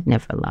hand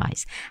never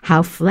lies.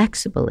 How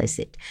flexible is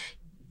it?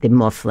 The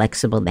more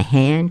flexible the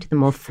hand, the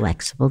more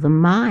flexible the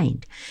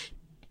mind.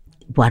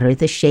 What are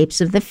the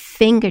shapes of the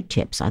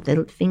fingertips? Are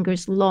the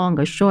fingers long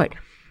or short?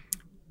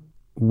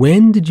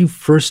 When did you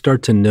first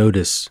start to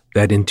notice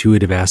that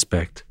intuitive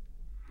aspect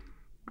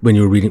when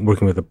you were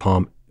working with a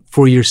palm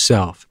for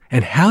yourself?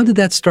 And how did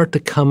that start to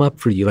come up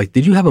for you? Like,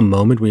 did you have a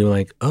moment where you were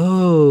like,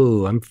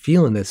 oh, I'm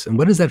feeling this? And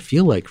what does that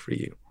feel like for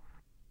you?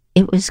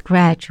 It was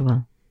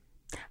gradual.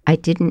 I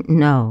didn't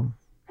know.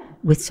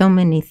 With so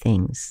many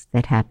things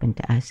that happen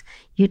to us,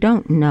 you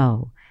don't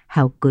know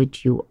how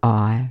good you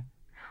are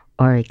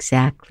or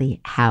exactly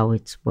how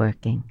it's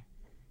working.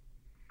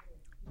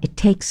 It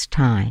takes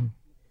time.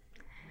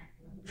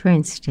 For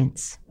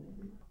instance,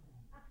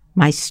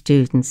 my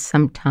students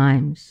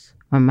sometimes,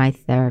 or my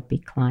therapy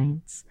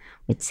clients,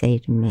 would say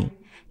to me,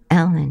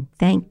 Ellen,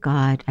 thank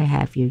God I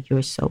have you.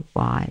 You're so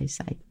wise.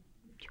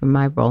 You're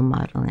my role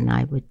model. And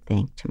I would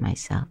think to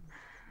myself,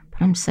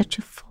 but I'm such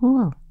a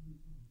fool.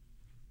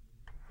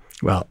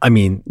 Well, I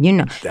mean...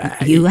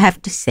 You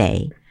have to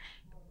say,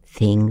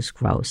 things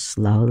grow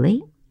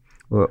slowly.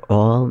 We're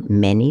all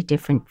many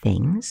different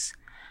things.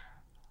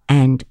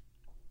 And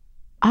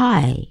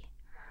I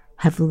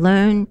have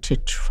learned to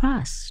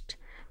trust,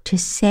 to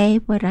say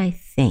what I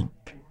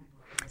think.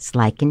 It's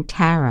like in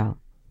tarot.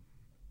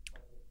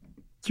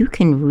 You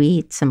can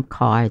read some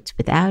cards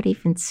without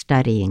even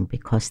studying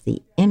because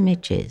the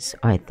images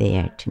are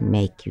there to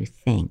make you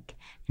think.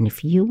 And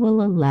if you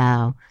will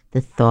allow the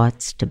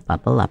thoughts to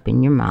bubble up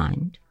in your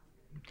mind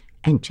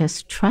and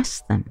just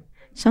trust them,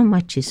 so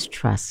much is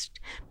trust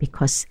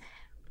because,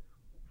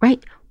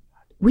 right,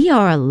 we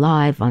are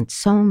alive on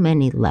so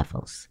many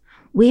levels.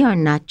 We are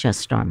not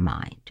just our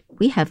mind.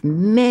 We have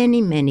many,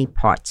 many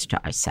parts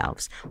to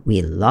ourselves.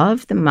 We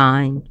love the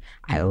mind.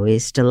 I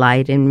always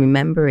delight in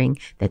remembering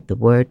that the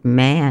word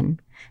man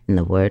and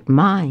the word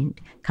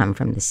mind come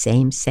from the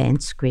same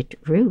Sanskrit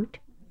root,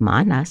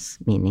 manas,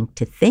 meaning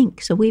to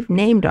think. So we've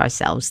named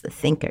ourselves the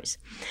thinkers.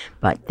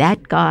 But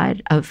that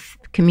god of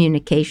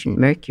communication,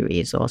 Mercury,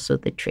 is also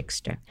the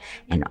trickster.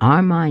 And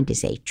our mind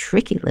is a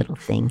tricky little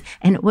thing,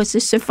 and it was a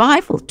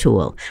survival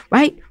tool,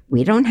 right?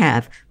 We don't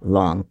have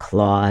long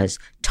claws,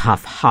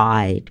 tough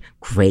hide,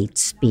 great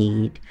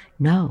speed.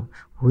 No,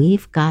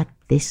 we've got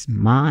this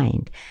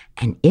mind,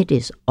 and it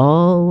is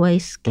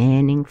always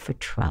scanning for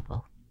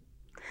trouble.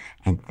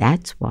 And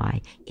that's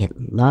why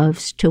it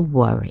loves to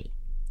worry,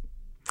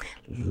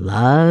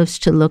 loves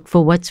to look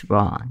for what's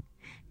wrong,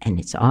 and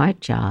it's our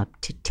job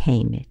to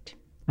tame it,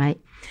 right?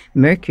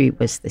 Mercury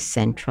was the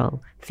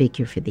central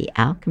figure for the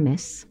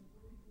alchemists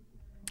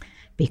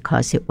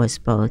because it was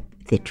both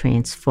the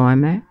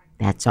transformer,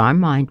 that's our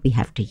mind, we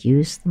have to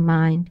use the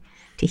mind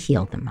to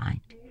heal the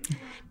mind.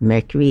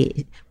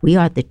 Mercury, we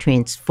are the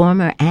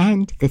transformer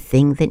and the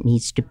thing that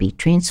needs to be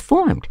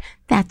transformed.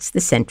 That's the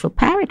central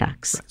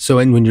paradox. So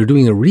and when you're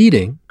doing a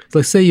reading,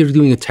 let's say you're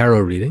doing a tarot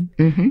reading,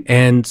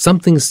 and some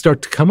things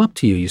start to come up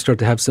to you. You start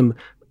to have some,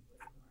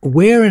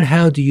 where and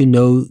how do you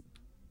know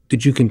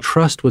that you can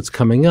trust what's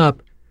coming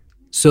up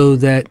so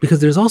that,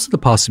 because there's also the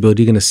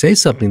possibility you're going to say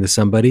something to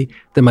somebody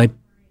that might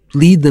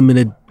lead them in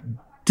a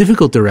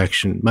difficult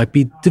direction, might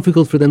be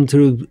difficult for them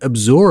to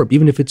absorb,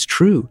 even if it's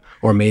true,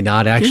 or may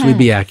not actually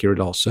be accurate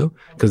also,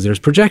 because there's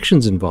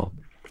projections involved,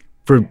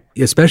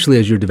 especially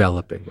as you're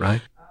developing,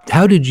 right?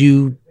 How did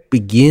you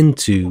begin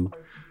to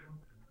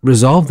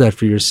resolve that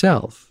for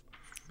yourself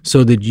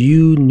so that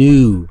you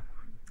knew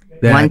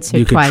that once or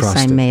you could twice trust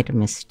I it? made a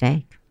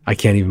mistake. I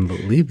can't even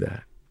believe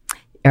that.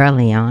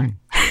 Early on.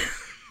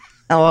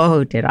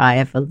 Oh, did I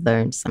ever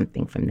learn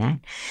something from that?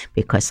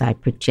 Because I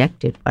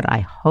projected what I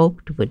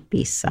hoped would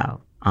be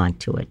so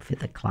onto it for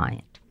the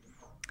client.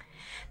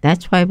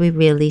 That's why we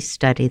really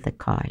study the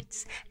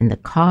cards. And the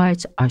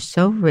cards are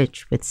so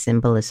rich with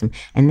symbolism.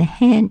 And the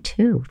hand,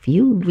 too. If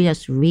you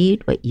just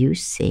read what you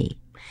see,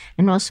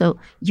 and also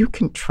you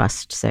can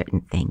trust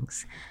certain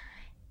things.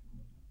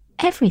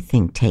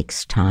 Everything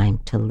takes time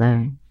to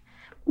learn.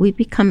 We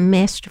become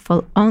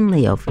masterful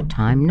only over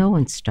time. No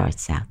one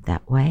starts out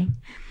that way.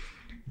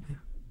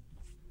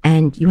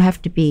 And you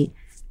have to be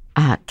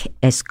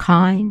as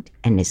kind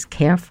and as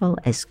careful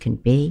as can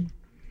be.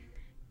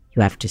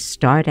 You have to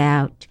start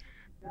out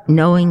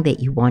knowing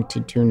that you want to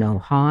do no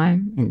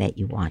harm and that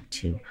you want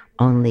to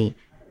only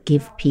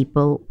give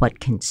people what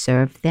can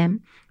serve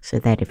them, so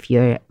that if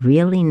you're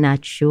really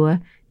not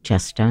sure,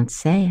 just don't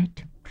say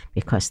it,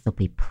 because there'll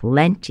be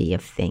plenty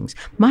of things.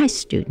 My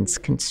students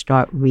can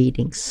start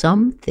reading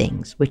some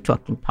things, we're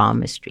talking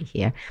palmistry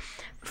here,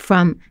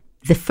 from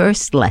the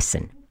first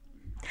lesson,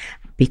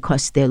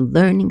 because they're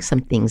learning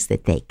some things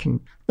that they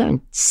can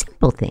learn,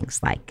 simple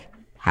things like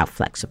how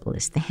flexible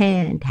is the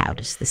hand, how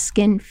does the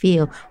skin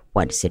feel,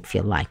 what does it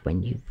feel like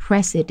when you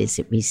press it, is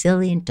it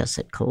resilient, does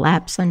it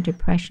collapse under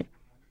pressure?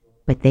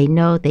 But they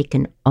know they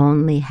can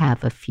only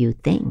have a few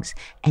things,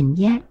 and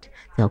yet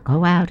they'll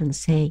go out and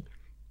say, in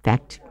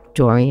fact,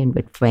 Dorian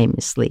would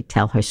famously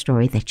tell her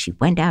story that she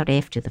went out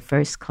after the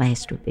first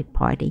class to a big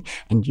party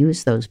and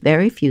used those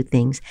very few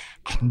things,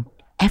 and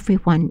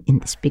everyone in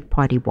this big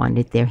party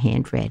wanted their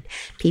hand read.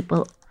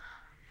 People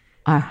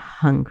are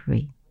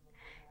hungry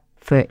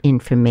for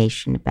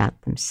information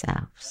about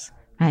themselves,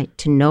 right?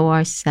 To know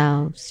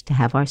ourselves, to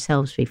have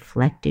ourselves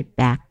reflected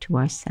back to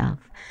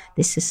ourselves.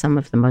 This is some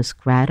of the most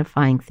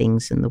gratifying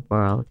things in the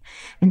world.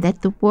 And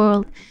that the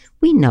world,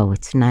 we know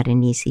it's not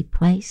an easy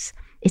place.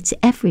 It's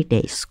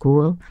everyday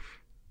school.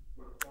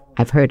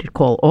 I've heard it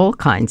call all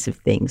kinds of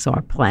things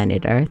our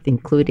planet Earth,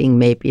 including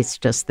maybe it's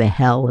just the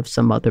hell of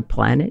some other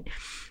planet.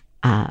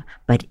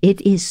 But it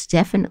is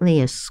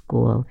definitely a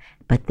school.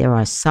 But there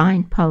are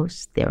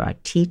signposts, there are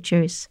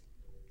teachers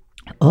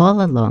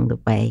all along the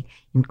way,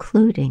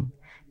 including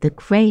the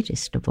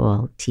greatest of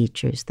all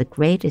teachers, the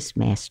greatest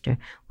master,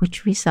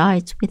 which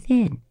resides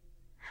within.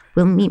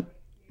 We'll meet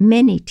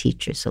many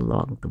teachers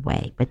along the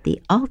way, but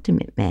the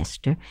ultimate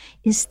master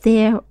is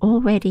there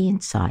already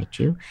inside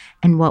you.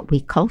 And what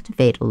we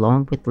cultivate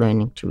along with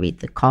learning to read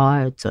the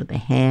cards or the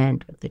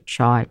hand or the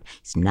chart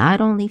is not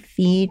only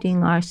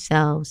feeding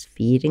ourselves,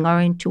 feeding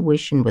our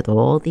intuition with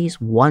all these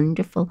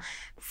wonderful,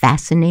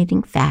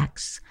 fascinating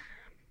facts,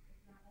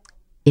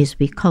 is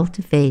we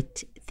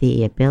cultivate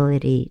the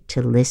ability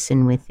to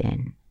listen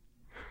within,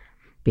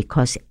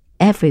 because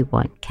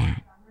everyone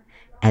can.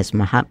 As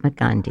Mahatma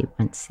Gandhi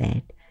once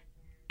said,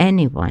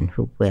 anyone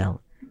who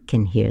will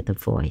can hear the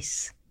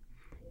voice.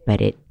 But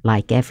it,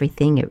 like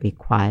everything, it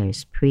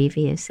requires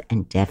previous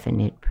and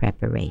definite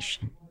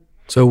preparation.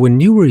 So when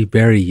you were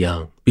very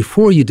young,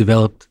 before you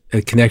developed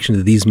a connection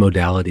to these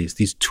modalities,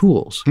 these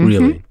tools,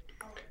 really,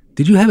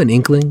 did you have an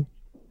inkling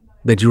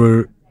that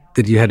you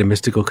had a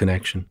mystical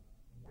connection?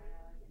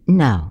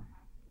 No.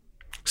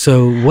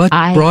 So what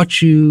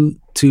brought you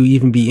to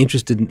even be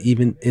interested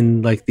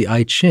in like the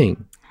I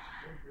Ching?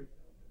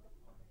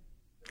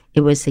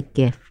 It was a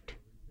gift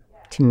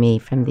to me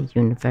from the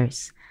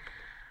universe.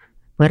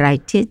 What I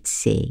did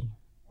see,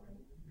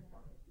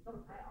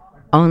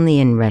 only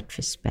in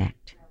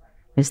retrospect,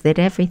 was that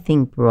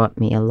everything brought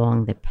me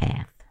along the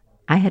path.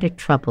 I had a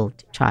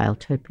troubled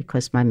childhood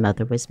because my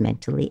mother was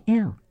mentally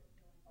ill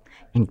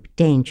and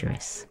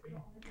dangerous.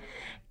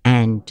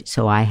 And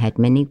so I had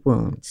many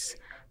wounds.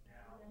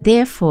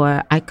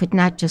 Therefore, I could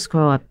not just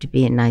grow up to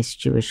be a nice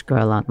Jewish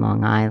girl on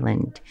Long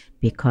Island,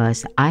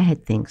 because I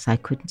had things I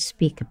couldn't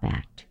speak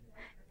about.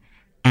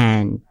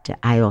 And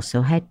I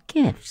also had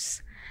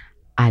gifts.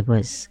 I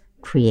was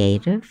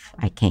creative.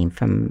 I came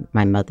from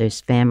my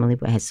mother's family,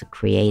 which has a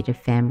creative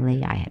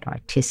family. I had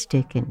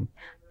artistic and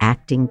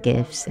acting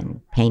gifts and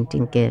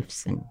painting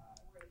gifts and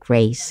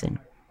grace. And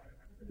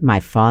my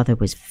father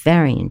was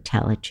very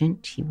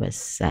intelligent. He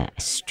was a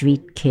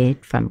street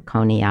kid from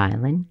Coney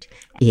Island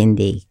in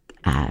the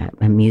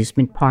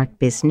amusement park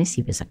business.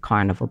 He was a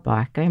carnival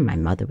barker. My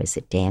mother was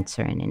a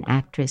dancer and an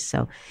actress.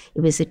 So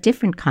it was a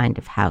different kind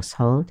of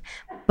household.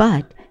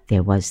 But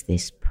there was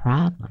this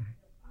problem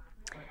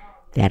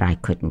that I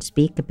couldn't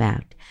speak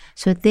about.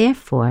 So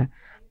therefore,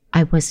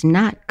 I was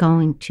not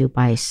going to,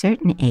 by a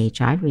certain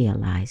age, I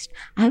realized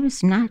I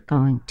was not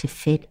going to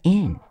fit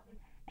in.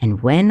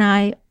 And when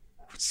I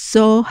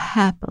so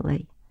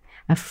happily,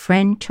 a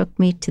friend took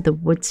me to the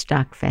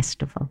Woodstock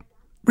Festival.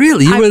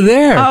 Really? You were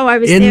there? Oh, I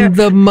was there. In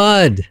the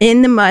mud?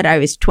 In the mud. I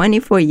was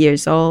 24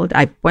 years old.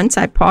 Once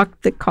I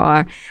parked the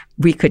car,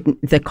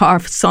 the car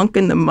sunk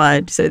in the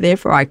mud, so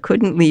therefore I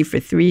couldn't leave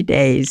for 3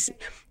 days.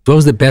 What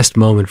was the best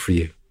moment for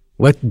you?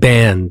 What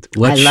band?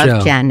 What show? I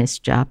love Janis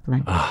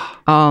Joplin.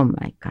 Oh,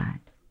 my God.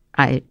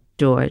 I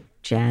adored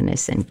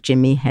Janis and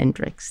Jimi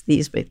Hendrix.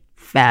 These were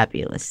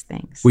fabulous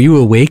things. Were you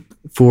awake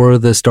for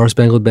the Star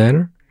Spangled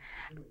Banner?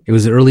 It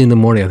was early in the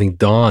morning, I think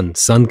dawn,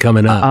 sun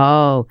coming up.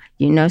 Oh,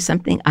 you know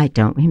something? I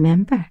don't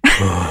remember.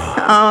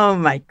 Oh,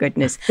 my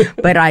goodness.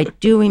 But I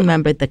do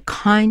remember the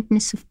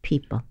kindness of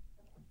people.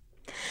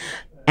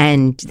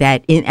 And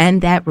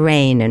that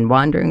rain, and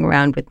wandering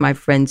around with my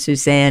friend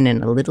Suzanne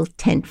and a little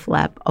tent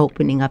flap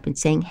opening up and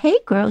saying, "Hey,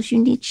 girls, you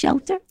need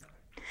shelter?"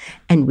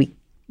 And we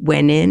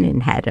went in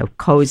and had a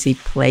cozy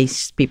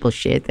place. People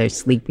shared their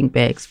sleeping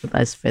bags with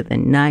us for the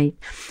night.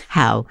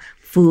 How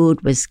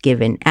food was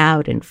given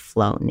out and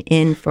flown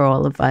in for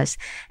all of us.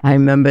 I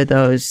remember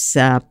those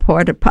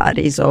porta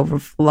potties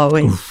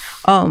overflowing.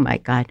 Oof. Oh, my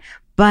God.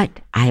 But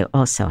I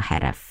also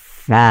had a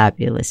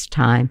fabulous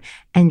time,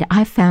 and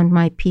I found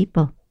my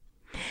people.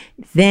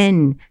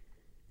 Then,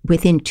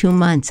 within 2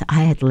 months,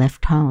 I had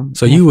left home.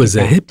 So you was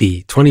a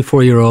hippie,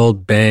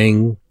 24-year-old,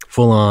 bang,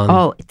 full on.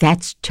 Oh,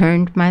 that's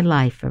turned my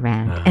life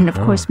around. And of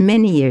course,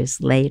 many years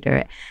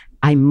later,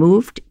 I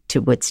moved to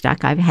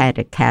Woodstock. I've had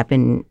a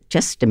cabin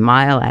just 2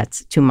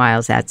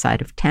 miles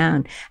outside of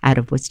town, out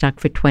of Woodstock,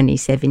 for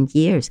 27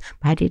 years.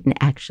 But I didn't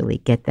actually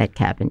get that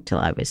cabin till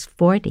I was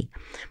 40.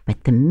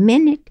 But the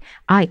minute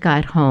I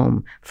got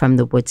home from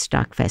the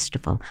Woodstock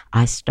Festival,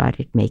 I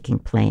started making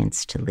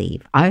plans to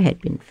leave. I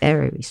had been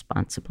very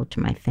responsible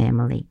to my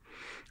family.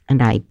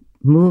 And I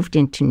moved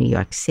into New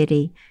York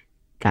City,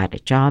 got a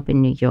job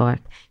in New York.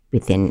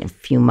 Within a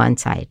few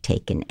months, I had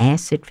taken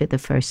acid for the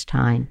first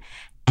time.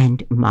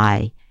 And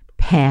my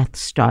path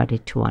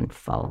started to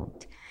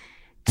unfold.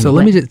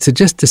 And so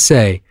just to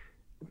say,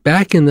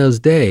 back in those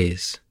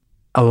days,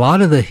 a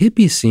lot of the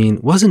hippie scene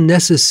wasn't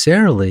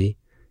necessarily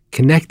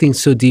connecting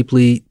so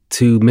deeply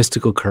to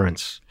mystical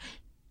currents.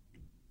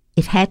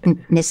 It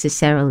hadn't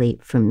necessarily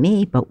for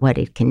me, but what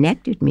it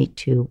connected me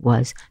to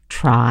was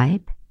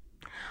tribe,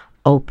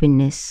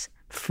 openness,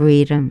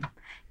 freedom,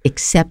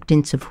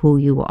 acceptance of who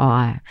you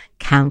are,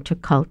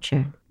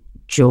 counterculture,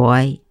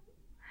 joy,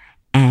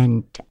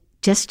 and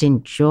just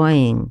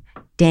enjoying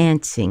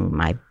dancing,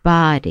 my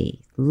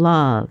body,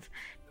 love,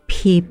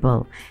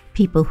 people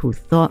who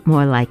thought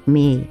more like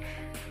me.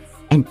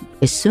 And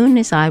as soon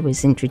as I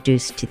was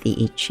introduced to the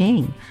I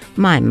Ching,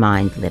 my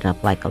mind lit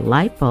up like a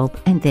light bulb,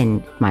 and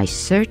then my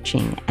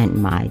searching and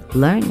my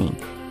learning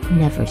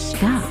never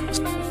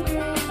stopped.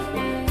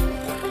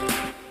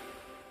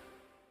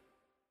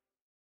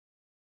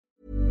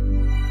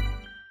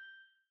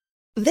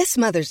 This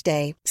Mother's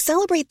Day,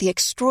 celebrate the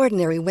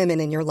extraordinary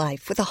women in your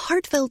life with a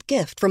heartfelt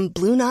gift from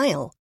Blue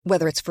Nile.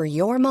 Whether it's for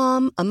your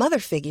mom, a mother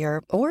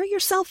figure, or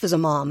yourself as a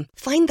mom,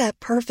 find that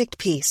perfect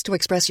piece to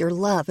express your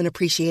love and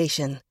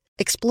appreciation.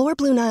 Explore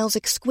Blue Nile's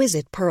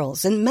exquisite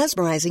pearls and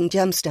mesmerizing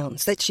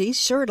gemstones that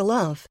she's sure to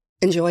love.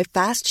 Enjoy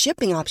fast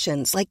shipping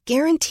options like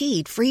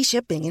guaranteed free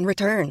shipping and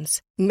returns.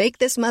 Make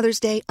this Mother's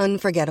Day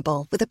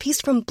unforgettable with a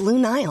piece from Blue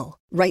Nile.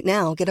 Right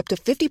now, get up to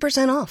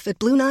 50% off at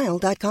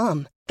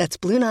BlueNile.com. That's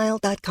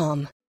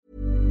BlueNile.com.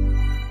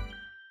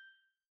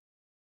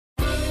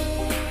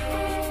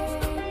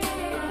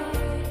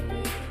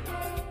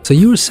 So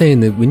you were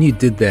saying that when you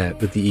did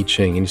that with the I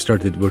Ching and you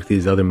started to work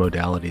these other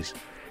modalities,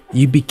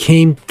 you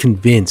became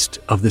convinced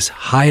of this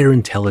higher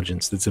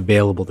intelligence that's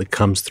available that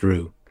comes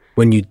through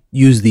when you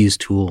use these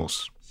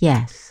tools.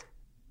 Yes.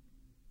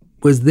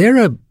 Was there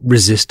a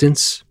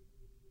resistance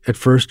at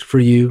first for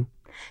you?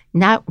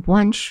 Not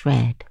one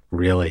shred.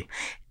 Really?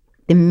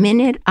 The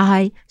minute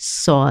I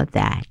saw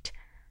that,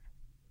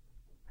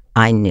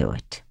 I knew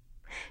it.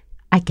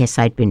 I guess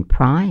I'd been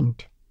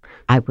primed.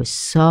 I was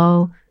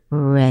so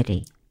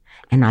ready.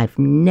 And I've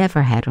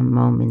never had a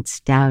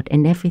moment's doubt.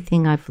 And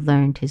everything I've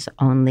learned has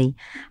only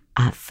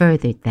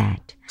furthered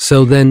that.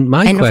 So then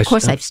And of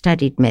course, I've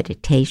studied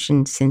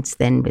meditation since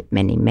then with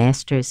many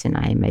masters. And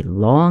I am a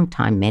long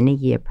time,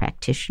 many-year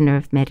practitioner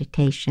of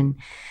meditation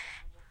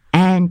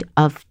and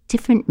of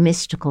different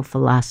mystical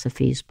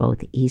philosophies,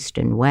 both East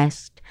and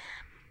West.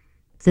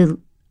 The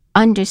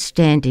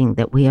understanding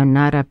that we are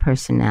not our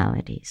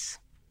personalities,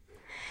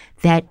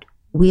 that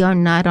we are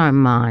not our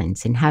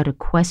minds, and how to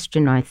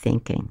question our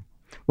thinking.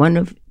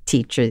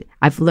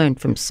 I've learned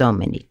from so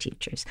many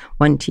teachers.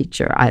 One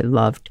teacher I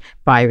loved,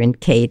 Byron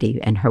Katie,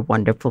 and her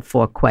wonderful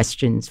 4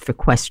 questions for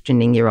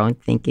questioning your own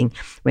thinking,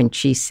 when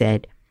she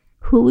said,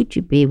 "Who would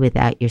you be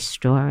without your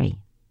story?"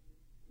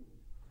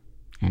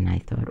 And I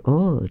thought,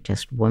 oh,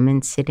 just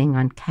woman sitting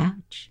on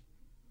couch.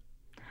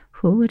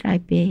 Who would I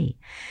be?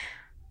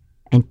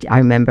 And I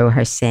remember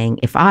her saying,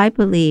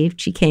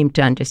 she came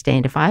to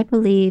understand, if I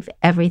believe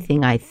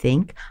everything I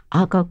think,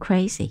 I'll go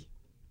crazy.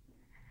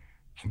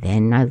 And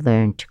then I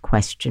learned to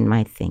question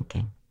my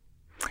thinking.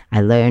 I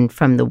learned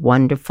from the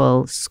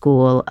wonderful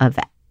school of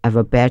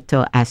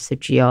Roberto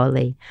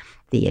Assagioli,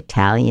 the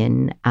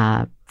Italian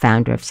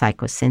founder of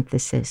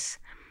psychosynthesis,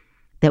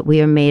 that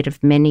we are made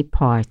of many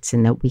parts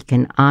and that we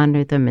can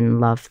honor them and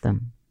love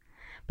them.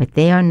 But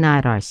they are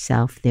not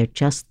ourself. They're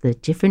just the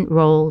different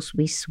roles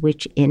we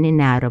switch in and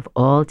out of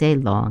all day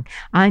long.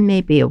 I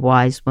may be a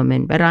wise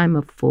woman, but I'm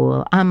a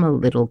fool. I'm a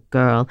little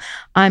girl.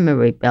 I'm a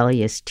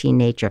rebellious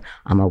teenager.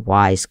 I'm a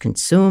wise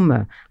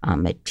consumer.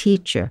 I'm a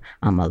teacher.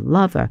 I'm a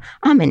lover.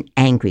 I'm an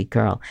angry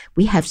girl.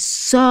 We have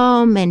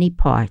so many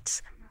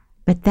parts,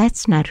 but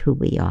that's not who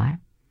we are.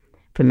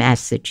 From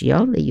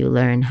Assagioli, you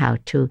learn how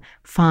to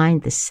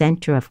find the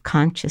center of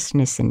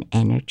consciousness and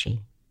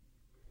energy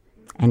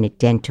and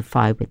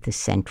identify with the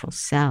central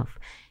self.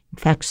 In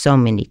fact, so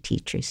many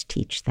teachers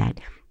teach that.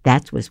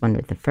 That was one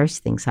of the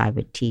first things I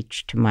would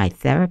teach to my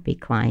therapy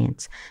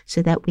clients,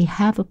 so that we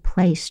have a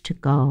place to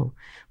go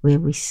where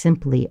we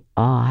simply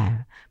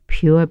are,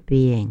 pure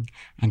being.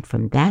 And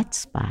from that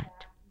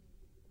spot,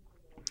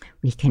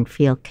 we can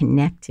feel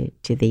connected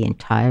to the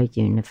entire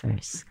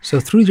universe. So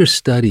through your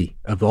study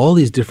of all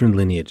these different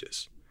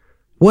lineages,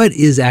 what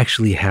is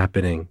actually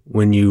happening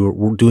when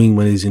you're doing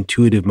one of these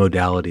intuitive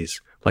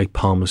modalities like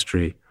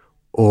palmistry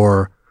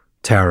or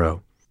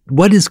tarot?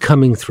 What is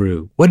coming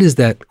through? What is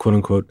that, quote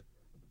unquote?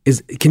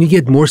 Can you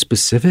get more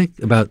specific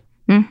about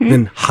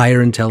than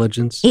higher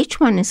intelligence? Each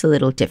one is a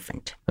little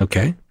different.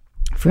 Okay.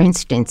 For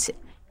instance,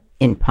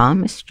 in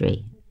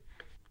palmistry,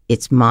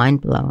 it's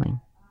mind-blowing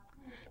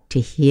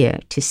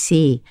to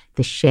see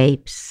the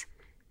shapes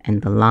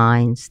and the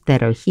lines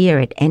that are here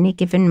at any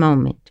given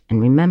moment. And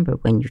remember,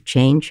 when you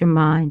change your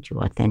mind, you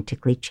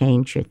authentically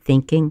change your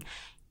thinking,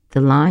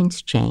 the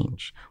lines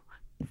change.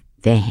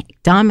 The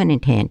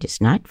dominant hand is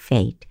not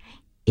fate.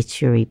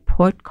 It's your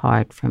report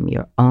card from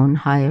your own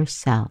higher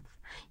self.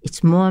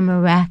 It's more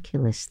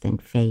miraculous than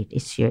fate.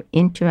 It's your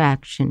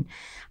interaction.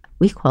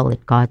 We call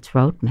it God's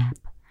roadmap.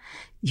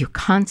 You're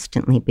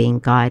constantly being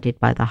guided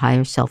by the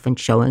higher self and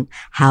showing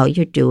how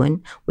you're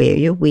doing, where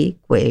you're weak,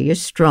 where you're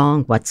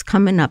strong, what's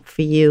coming up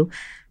for you,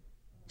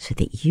 so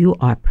that you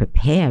are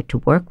prepared to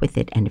work with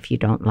it. And if you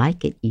don't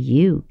like it,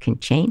 you can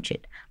change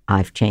it.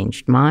 I've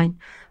changed mine.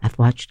 I've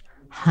watched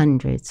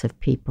hundreds of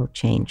people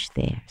change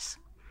theirs.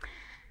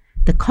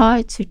 The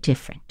cards are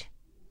different.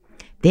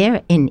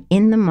 They're an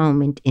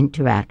in-the-moment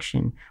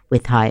interaction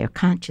with higher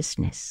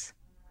consciousness.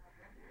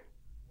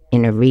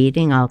 In a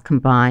reading, I'll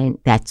combine,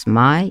 that's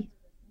my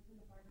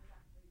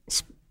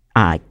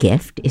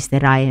gift, is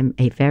that I am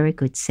a very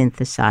good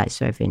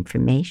synthesizer of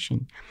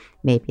information.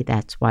 Maybe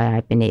that's why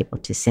I've been able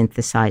to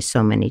synthesize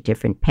so many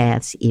different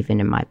paths, even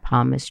in my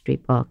palmistry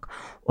book,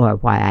 or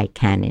why I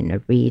can in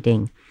a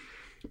reading.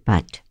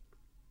 But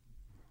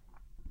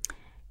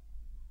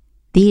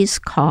these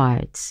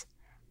cards,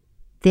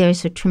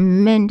 there's a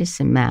tremendous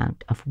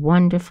amount of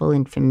wonderful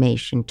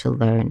information to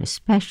learn,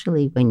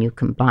 especially when you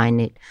combine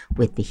it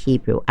with the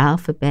Hebrew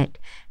alphabet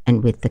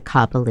and with the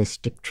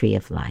Kabbalistic tree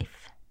of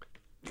life,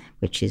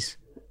 which is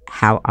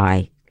how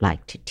I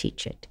like to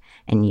teach it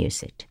and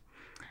use it.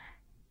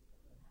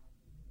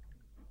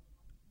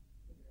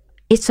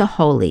 It's a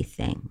holy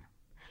thing.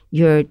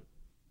 You're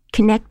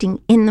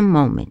connecting in the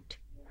moment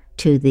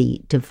to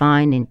the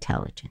divine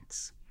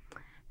intelligence.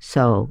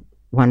 So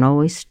one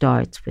always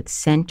starts with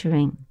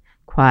centering,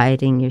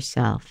 quieting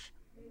yourself,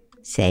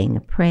 saying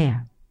a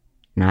prayer.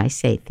 And I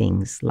say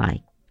things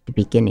like, the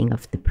beginning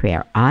of the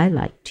prayer I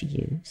like to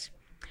use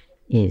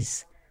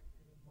is,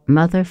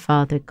 Mother,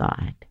 Father,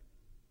 God,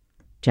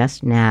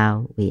 just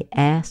now we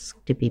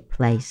ask to be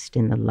placed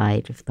in the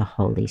light of the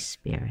Holy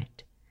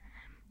Spirit.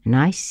 And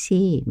I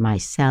see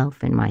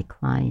myself and my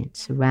client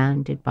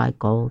surrounded by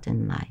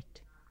golden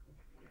light.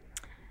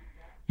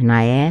 And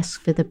I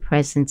ask for the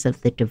presence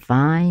of the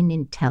divine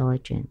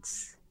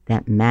intelligence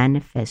that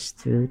manifests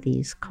through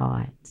these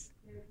cards.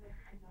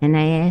 And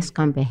I ask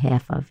on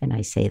behalf of, and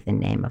I say the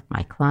name of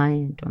my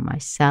client or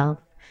myself,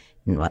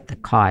 and what the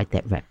card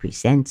that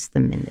represents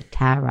them in the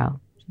tarot.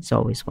 There's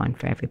always one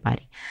for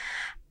everybody.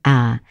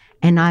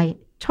 And I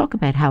talk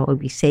about how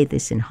we say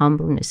this in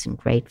humbleness and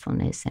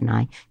gratefulness, and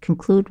I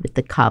conclude with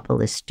the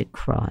Kabbalistic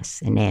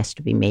cross and ask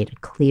to be made a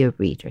clear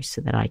reader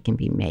so that I can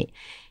be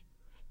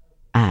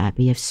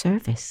of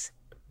service,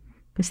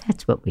 because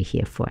that's what we're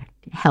here for,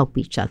 to help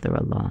each other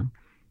along.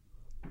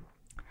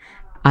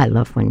 I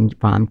love when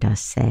Ram Dass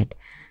said,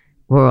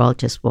 we're all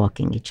just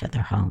walking each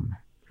other home.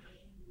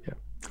 Yeah.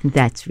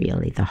 That's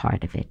really the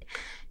heart of it.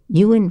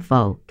 You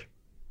invoke,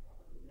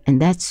 and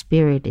that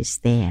spirit is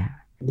there.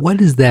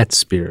 What is that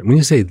spirit? When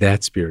you say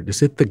that spirit,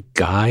 is it the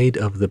guide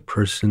of the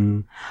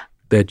person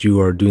that you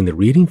are doing the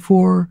reading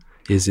for?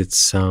 Is it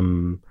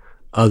some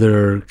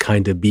other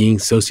kind of being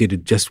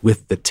associated just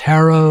with the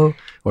tarot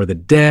or the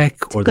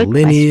deck or the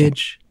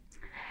lineage?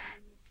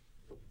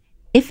 Question.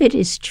 If it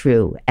is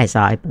true, as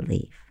I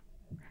believe,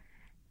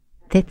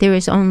 that there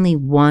is only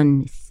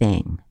one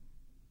thing,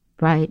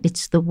 right?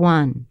 It's the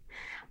one.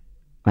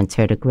 Once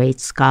heard a great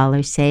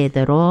scholar say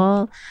that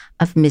all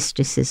of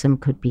mysticism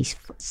could be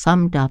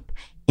summed up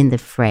in the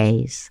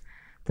phrase,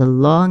 the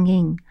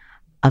longing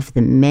of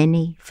the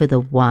many for the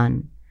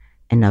one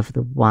and of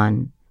the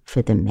one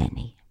for the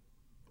many.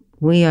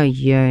 We are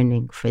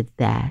yearning for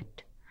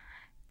that.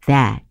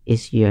 That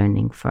is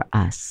yearning for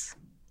us.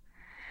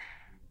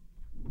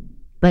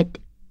 But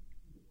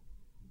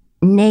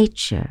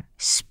nature,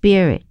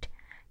 spirit,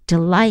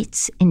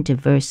 delights in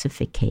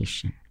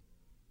diversification.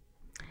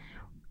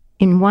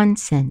 In one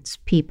sense,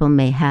 people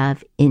may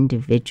have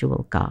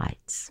individual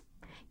guides,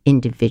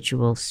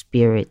 individual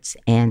spirits,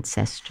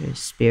 ancestors,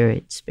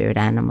 spirit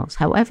animals,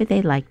 however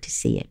they like to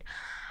see it.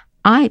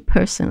 I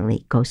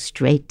personally go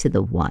straight to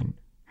the one.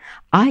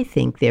 I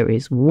think there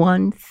is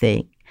one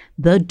thing,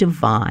 the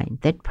divine,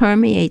 that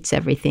permeates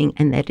everything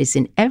and that is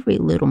in every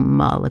little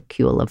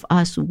molecule of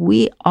us.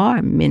 We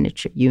are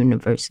miniature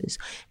universes.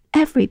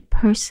 Every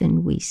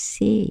person we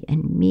see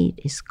and meet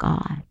is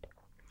God.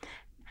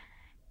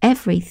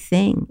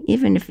 Everything,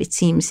 even if it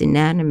seems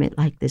inanimate,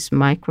 like this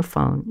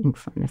microphone in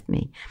front of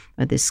me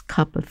or this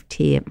cup of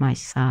tea at my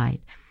side,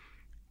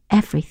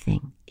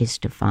 everything is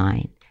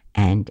divine.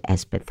 And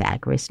as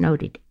Pythagoras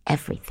noted,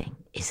 everything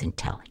is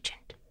intelligent.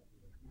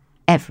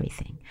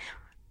 Everything.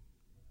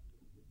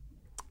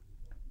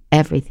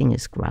 Everything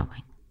is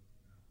growing.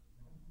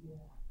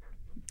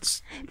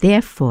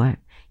 Therefore,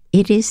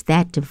 it is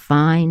that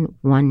divine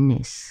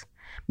oneness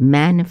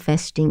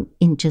manifesting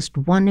in just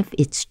one of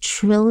its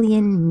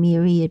trillion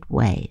myriad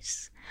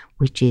ways,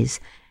 which is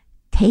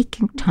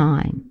taking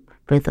time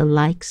for the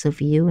likes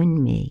of you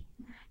and me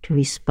to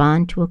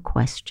respond to a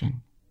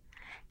question.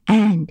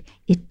 And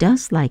it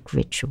does like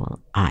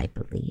ritual, I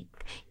believe.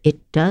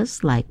 It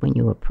does like when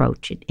you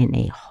approach it in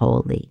a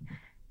holy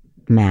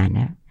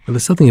manner. Well,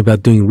 there's something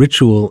about doing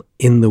ritual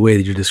in the way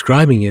that you're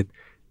describing it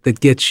that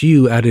gets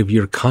you out of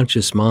your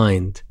conscious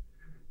mind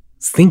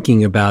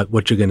thinking about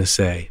what you're going to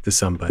say to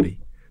somebody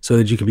so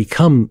that you can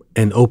become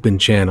an open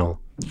channel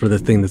for the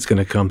thing that's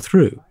going to come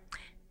through.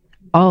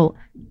 Oh,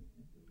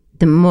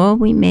 the more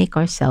we make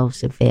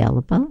ourselves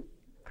available,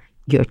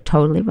 you're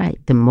totally right,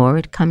 the more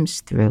it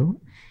comes through.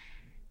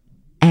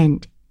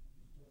 And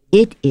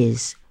it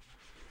is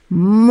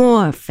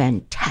more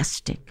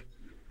fantastic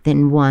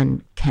than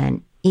one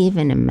can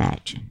even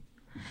imagine.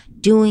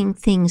 Doing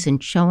things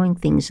and showing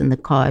things in the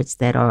cards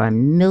that are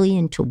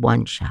 1,000,000 to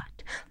 1 shot.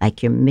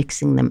 like you're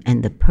mixing them,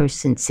 and the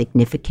person's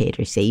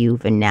significator, say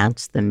you've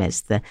announced them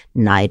as the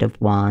Knight of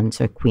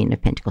Wands or Queen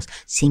of Pentacles,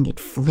 seeing it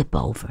flip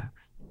over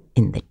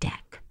in the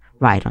deck,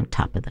 right on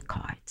top of the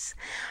cards.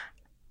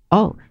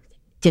 Oh,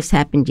 just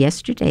happened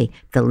yesterday.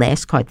 The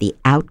last card, the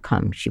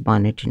outcome, she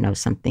wanted to know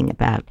something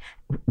about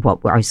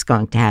what was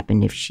going to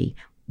happen if she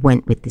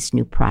went with this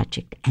new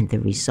project, and the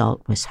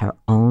result was her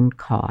own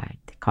card,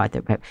 the card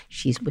that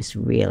she was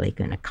really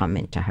going to come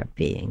into her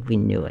being. We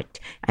knew it.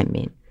 I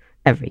mean,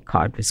 every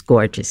card was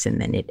gorgeous, and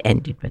then it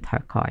ended with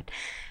her card.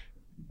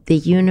 The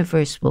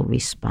universe will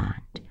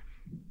respond.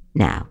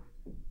 Now,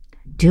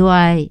 do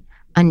I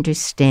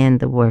understand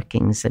the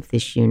workings of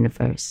this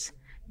universe?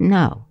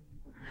 No,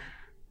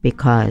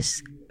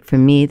 because for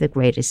me, the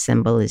greatest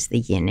symbol is the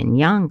yin and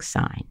yang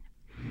sign.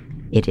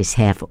 It is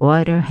half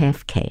order,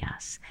 half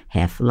chaos,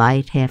 half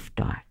light, half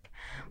dark.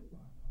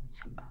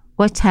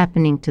 What's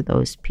happening to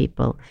those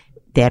people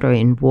that are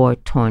in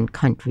war-torn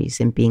countries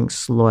and being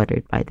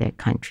slaughtered by their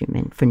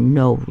countrymen for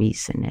no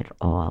reason at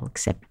all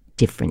except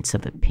difference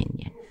of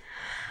opinion?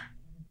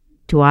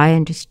 Do I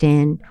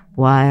understand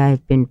why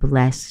I've been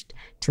blessed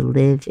to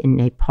live in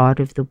a part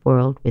of the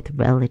world with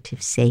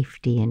relative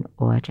safety and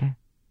order?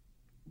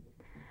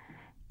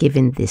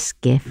 Given this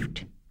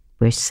gift,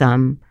 where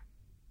some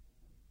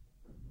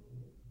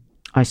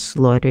are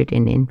slaughtered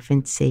in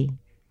infancy,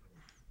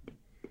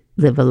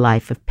 live a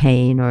life of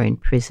pain or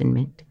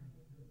imprisonment?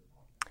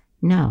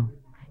 No,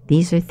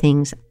 these are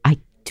things I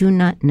do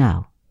not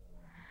know.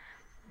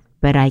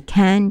 But I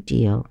can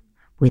deal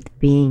with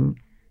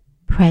being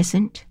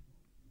present,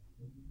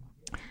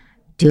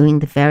 doing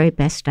the very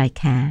best I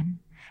can,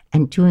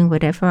 and doing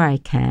whatever I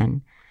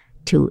can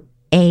to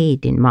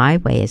aid in my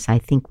way, as I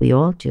think we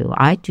all do.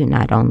 I do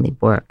not only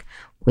work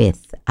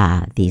with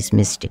these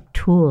mystic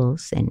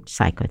tools and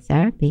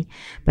psychotherapy,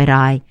 but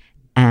I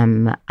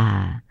am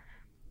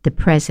the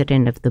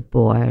president of the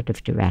board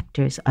of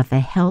directors of a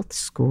health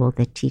school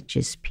that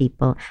teaches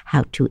people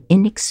how to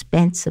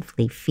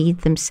inexpensively feed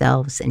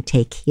themselves and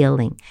take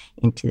healing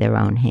into their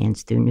own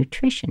hands through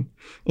nutrition.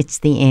 It's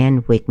the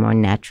Ann Wigmore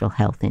Natural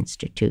Health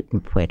Institute in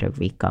Puerto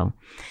Rico.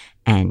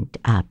 And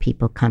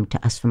people come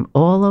to us from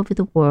all over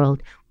the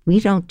world.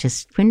 We're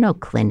no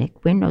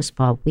clinic, we're no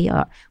spa,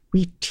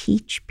 we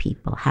teach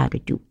people how to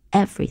do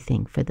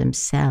everything for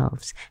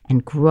themselves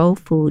and grow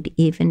food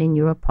even in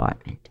your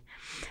apartment.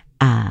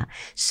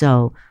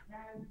 So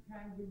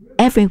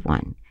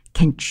everyone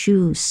can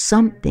choose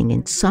something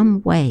in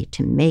some way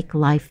to make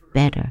life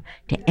better,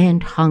 to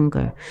end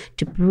hunger,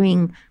 to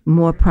bring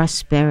more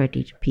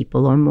prosperity to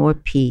people or more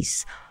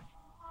peace,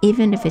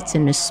 even if it's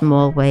in a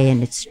small way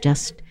and it's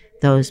just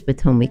those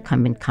with whom we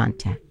come in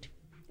contact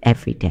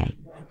every day.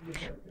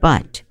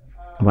 But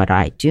what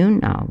I do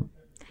know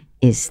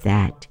is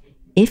that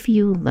if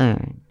you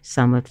learn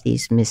some of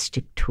these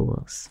mystic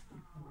tools,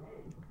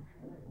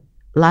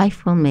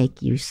 life will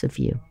make use of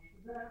you,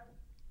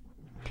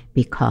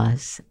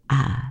 because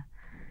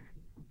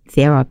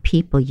there are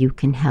people you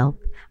can help.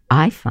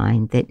 I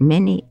find that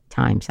many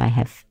times I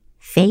have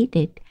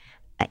fated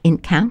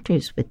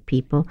encounters with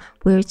people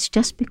where it's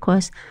just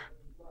because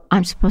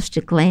I'm supposed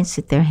to glance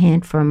at their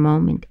hand for a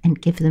moment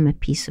and give them a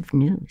piece of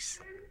news.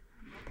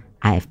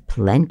 I have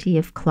plenty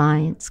of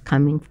clients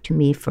coming to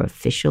me for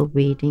official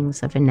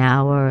readings of an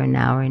hour and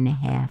a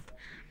half.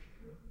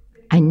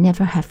 I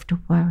never have to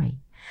worry.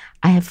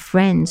 I have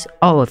friends,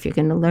 if you're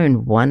going to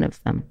learn one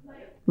of them,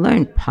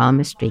 learn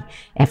palmistry.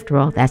 After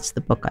all, that's the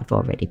book I've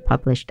already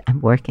published.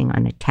 I'm working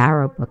on a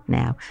tarot book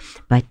now.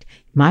 But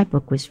my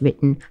book was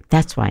written,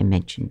 that's why I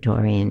mentioned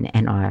Dorian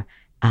and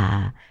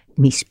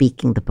me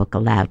speaking the book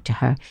aloud to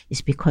her,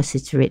 is because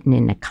it's written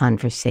in a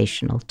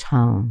conversational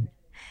tone,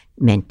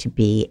 meant to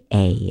be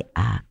a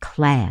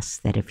class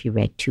that if you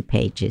read 2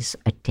 pages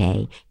a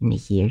day in a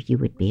year, you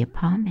would be a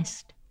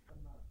palmist.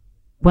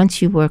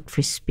 Once you work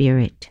for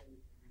spirit,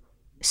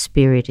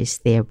 spirit is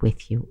there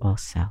with you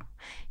also.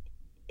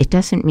 It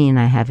doesn't mean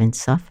I haven't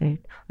suffered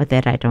or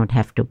that I don't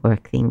have to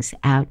work things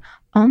out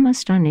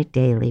almost on a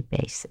daily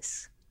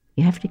basis.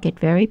 You have to get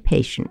very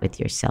patient with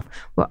yourself.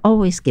 We're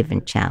always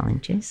given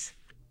challenges.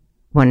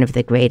 One of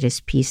the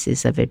greatest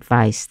pieces of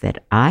advice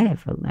that I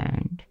ever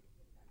learned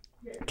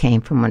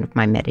came from one of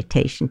my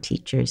meditation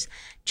teachers,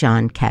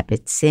 John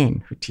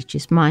Kabat-Zinn, who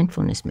teaches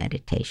mindfulness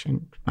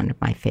meditation, one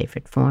of my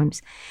favorite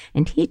forms.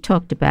 And he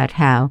talked about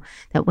how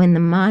that when the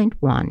mind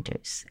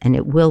wanders, and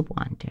it will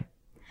wander,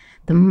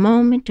 the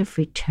moment of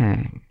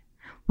return,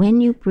 when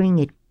you bring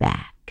it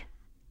back,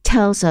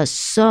 tells us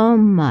so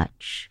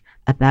much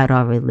about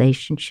our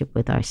relationship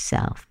with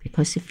ourselves.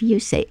 Because if you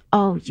say,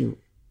 oh, you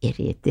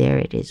idiot, there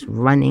it is,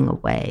 running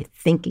away,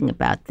 thinking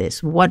about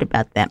this, what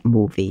about that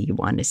movie you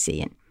want to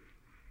see? And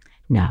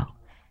no,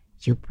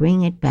 you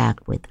bring it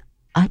back with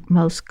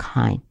utmost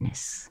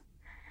kindness.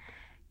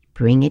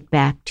 Bring it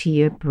back to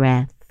your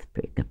breath,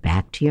 bring it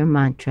back to your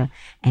mantra.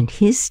 And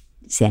his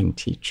Zen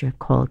teacher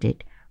called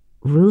it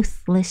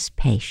ruthless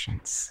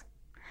patience.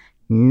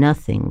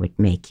 Nothing would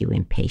make you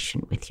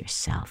impatient with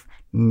yourself.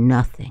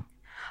 Nothing.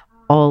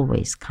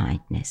 Always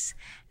kindness.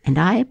 And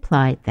I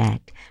applied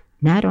that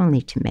not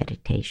only to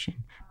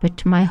meditation, but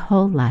to my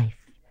whole life,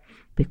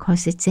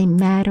 because it's a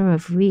matter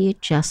of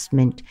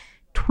readjustment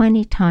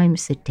 20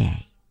 times a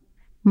day,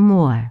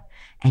 more,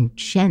 and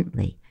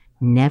gently,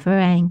 never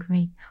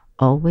angry,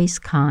 always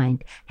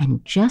kind,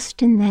 and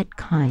just in that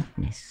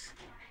kindness,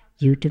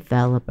 you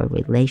develop a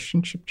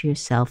relationship to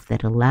yourself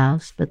that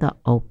allows for the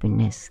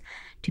openness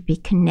to be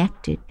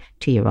connected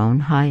to your own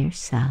higher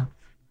self,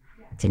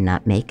 to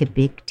not make a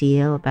big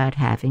deal about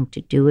having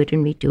to do it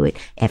and redo it.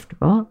 After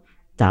all,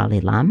 Dalai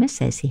Lama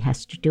says he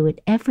has to do it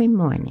every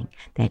morning.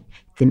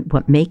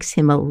 What makes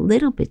him a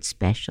little bit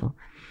special,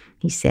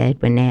 he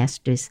said when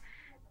asked, is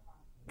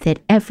that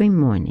every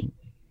morning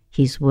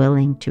he's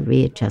willing to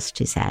readjust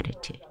his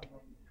attitude.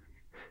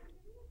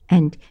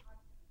 And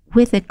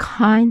with a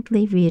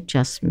kindly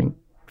readjustment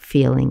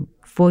feeling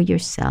for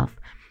yourself,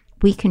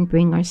 we can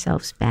bring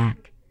ourselves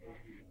back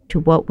to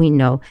what we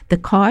know. The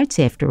cards,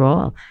 after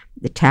all,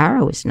 the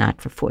tarot is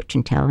not for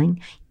fortune telling.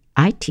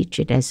 I teach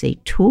it as a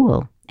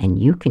tool, and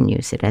you can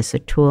use it as a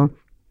tool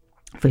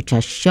for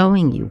just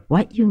showing you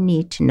what you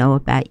need to know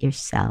about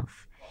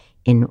yourself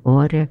in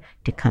order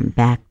to come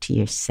back to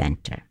your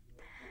center.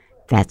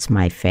 That's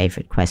my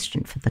favorite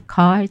question for the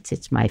cards.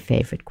 It's my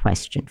favorite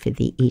question for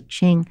the I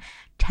Ching.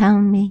 Tell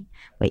me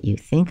what you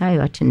think I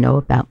ought to know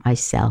about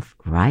myself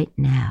right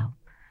now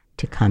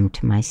to come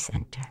to my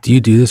center. Do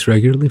you do this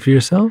regularly for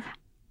yourself?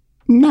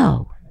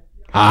 No.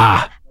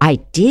 Ah. I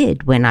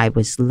did when I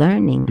was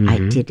learning. Mm-hmm. I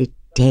did it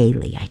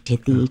daily. I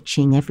did the I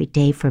Ching every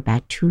day for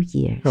about 2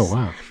 years. Oh,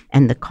 wow.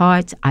 And the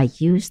cards, I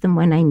use them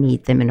when I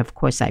need them. And of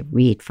course, I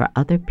read for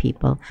other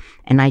people.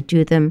 And I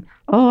do them,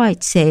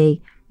 I'd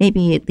say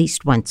maybe at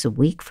least once a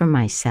week for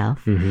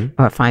myself. Mm-hmm.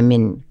 Or if I'm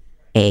in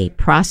a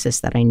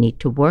process that I need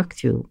to work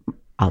through,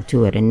 I'll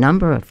do it a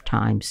number of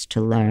times to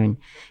learn,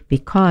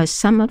 because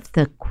some of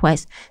the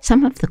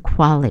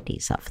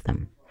qualities of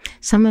them,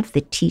 some of the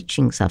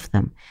teachings of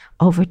them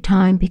over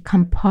time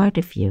become part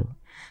of you,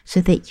 so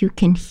that you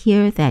can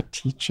hear that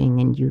teaching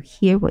and you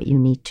hear what you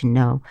need to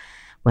know.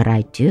 What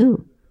I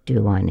do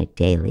on a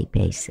daily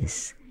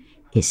basis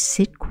is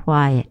sit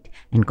quiet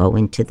and go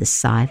into the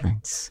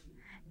silence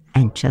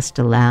and just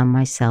allow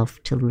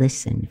myself to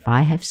listen. If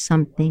I have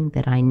something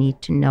that I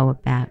need to know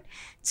about,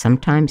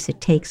 sometimes it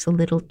takes a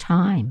little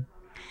time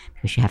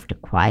because you have to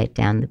quiet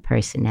down the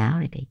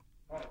personality.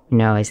 You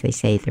know, as they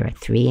say, there are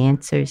 3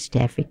 answers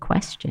to every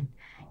question: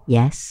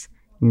 yes,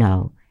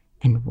 no,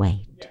 and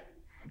wait.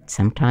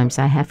 Sometimes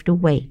I have to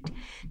wait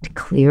to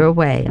clear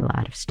away a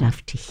lot of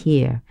stuff to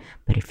hear.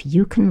 But if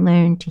you can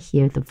learn to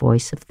hear the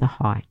voice of the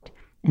heart,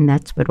 and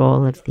that's what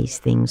all of these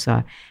things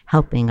are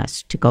helping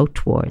us to go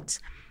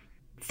towards,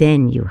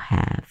 then you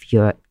have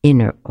your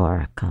inner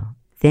oracle.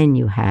 Then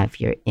you have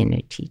your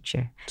inner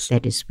teacher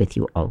that is with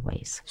you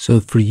always. So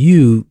for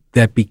you,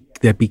 that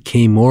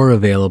became more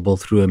available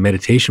through a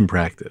meditation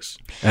practice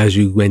as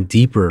you went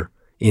deeper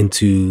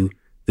into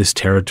this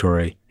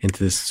territory,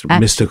 into this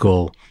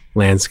mystical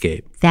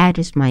landscape. That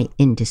is my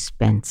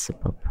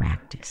indispensable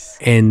practice.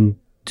 And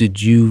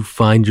did you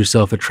find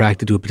yourself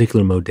attracted to a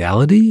particular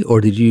modality,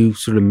 or did you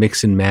sort of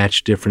mix and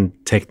match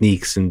different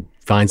techniques and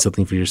find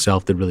something for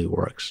yourself that really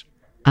works?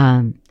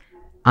 I'm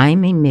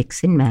a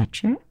mix and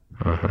matcher.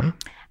 Uh-huh.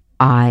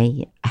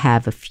 I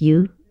have a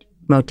few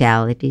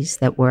modalities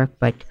that work,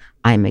 but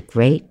I'm a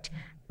great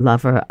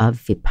lover of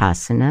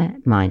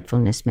Vipassana,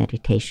 mindfulness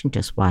meditation,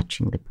 just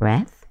watching the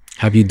breath.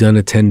 Have you done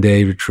a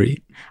 10-day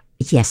retreat?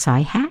 Yes, I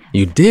have.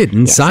 You did,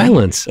 in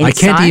silence. I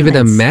can't silence. Even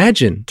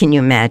imagine. Can you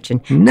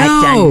imagine?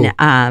 No.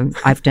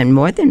 I've done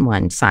more than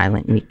one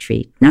silent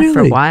retreat. Not really? For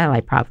a while.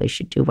 I probably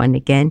should do one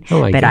again.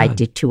 Oh my but God. I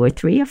did 2 or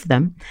 3 of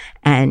them.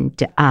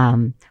 And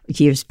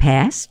years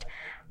past,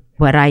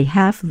 what I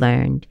have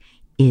learned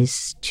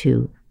is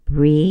to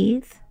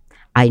breathe.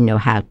 I know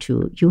how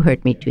to, you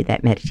heard me do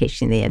that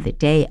meditation the other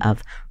day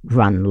of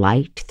run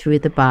light through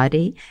the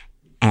body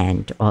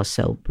and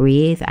also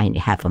breathe. I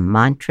have a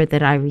mantra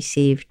that I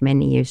received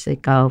many years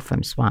ago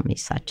from Swami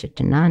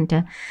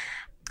Satchidananda.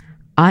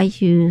 I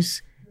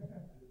use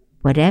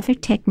whatever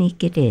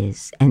technique it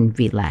is, and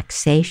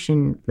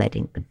relaxation,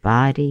 letting the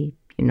body,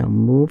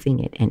 moving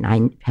it. And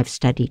I have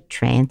studied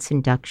trance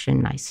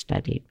induction. I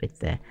studied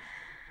with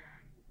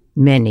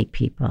many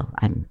people.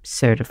 I'm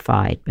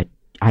certified, but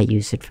I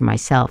use it for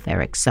myself.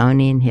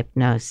 Ericksonian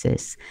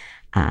hypnosis,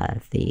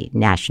 the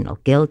National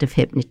Guild of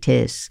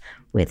Hypnotists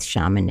with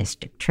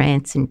shamanistic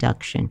trance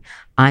induction.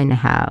 I know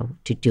how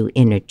to do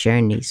inner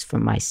journeys for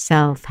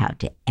myself, how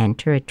to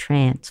enter a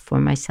trance for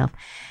myself.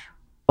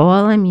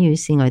 All I'm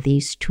using are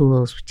these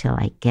tools till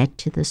I get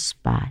to the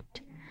spot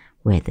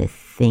where the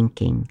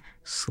thinking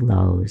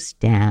slows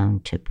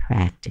down to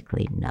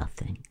practically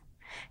nothing,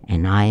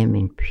 and I am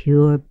in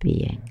pure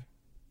being.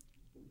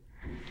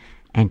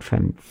 And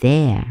from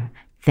there,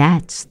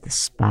 that's the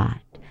spot.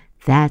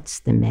 That's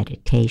the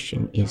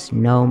meditation, is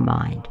no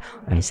mind.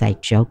 Or as I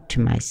joke to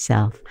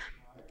myself,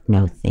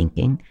 no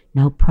thinking,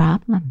 no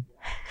problem.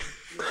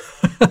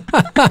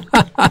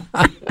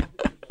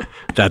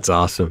 That's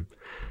awesome.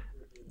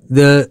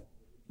 The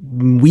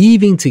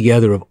weaving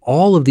together of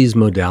all of these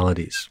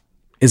modalities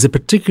is a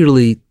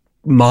particularly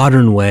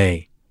modern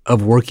way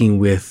of working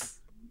with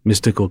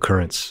mystical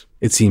currents,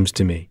 it seems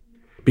to me,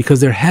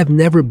 because there have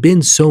never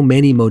been so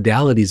many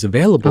modalities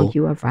available. Oh,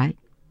 you are right.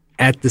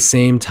 At the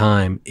same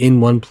time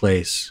in one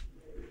place.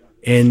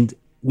 And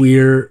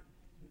we're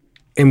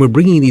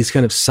bringing these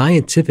kind of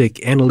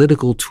scientific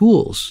analytical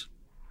tools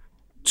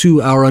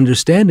to our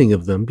understanding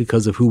of them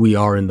because of who we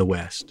are in the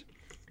West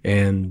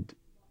and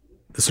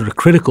the sort of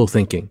critical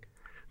thinking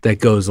that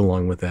goes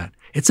along with that.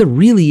 It's a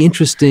really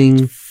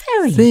interesting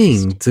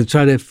thing to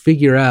try to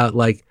figure out,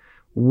 like,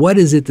 what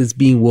is it that's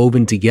being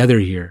woven together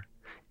here?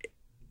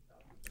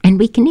 And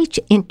we can each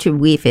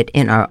interweave it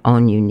in our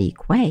own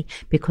unique way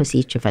because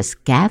each of us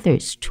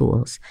gathers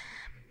tools.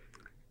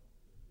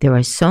 There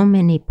are so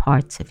many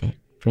parts of it.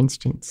 For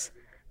instance,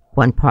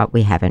 one part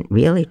we haven't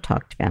really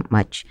talked about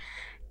much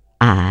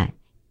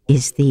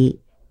is the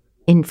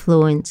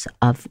influence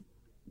of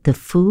the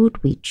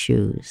food we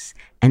choose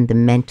and the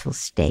mental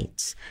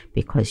states.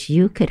 Because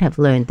you could have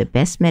learned the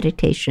best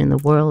meditation in the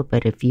world,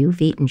 but if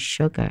you've eaten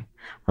sugar,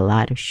 a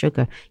lot of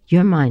sugar,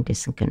 your mind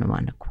isn't going to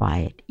want to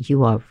quiet.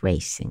 You are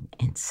racing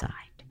inside.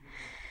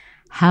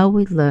 How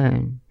we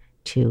learn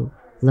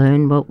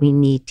what we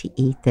need to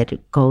eat, that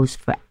it goes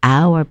for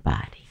our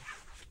body.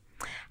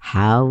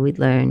 How we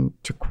learn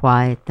to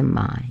quiet the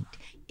mind.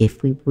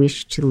 If we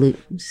wish to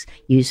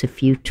use a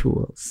few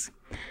tools.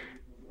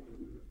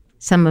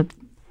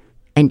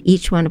 And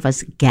each one of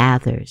us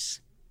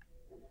gathers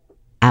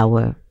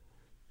our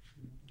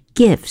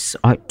gifts,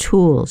 our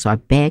tools, our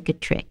bag of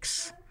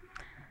tricks.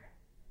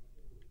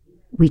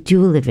 We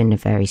do live in a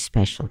very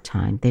special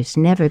time. There's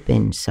never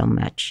been so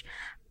much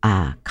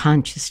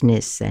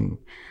consciousness and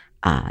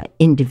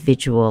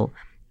individual,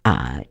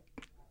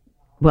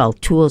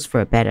 tools,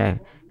 for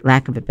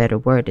lack of a better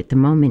word at the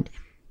moment.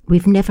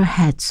 We've never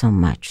had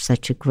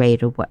such a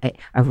great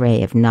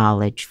array of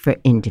knowledge for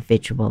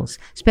individuals,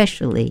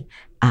 especially,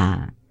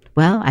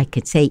 I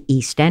could say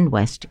East and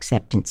West,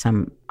 except in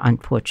some,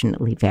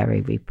 unfortunately,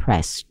 very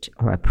repressed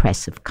or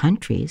oppressive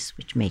countries,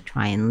 which may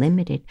try and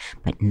limit it,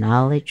 but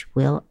knowledge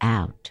will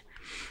out.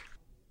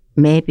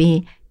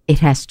 Maybe it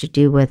has to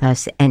do with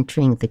us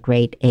entering the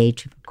great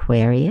age of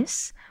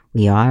Aquarius.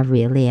 We are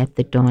really at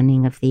the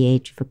dawning of the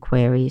age of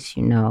Aquarius.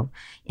 You know,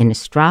 in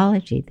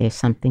astrology, there's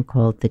something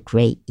called the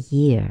Great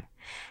Year.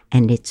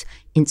 And it's,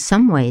 in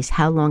some ways,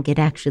 how long it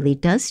actually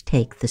does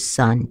take the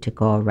sun to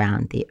go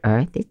around the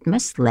earth. It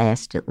must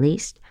last at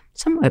least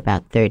somewhere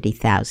about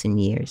 30,000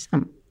 years.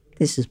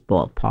 This is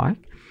ballpark.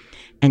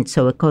 And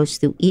so it goes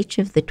through each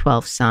of the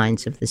 12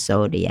 signs of the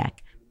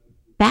zodiac,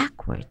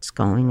 backwards,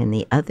 going in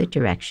the other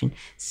direction,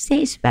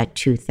 stays about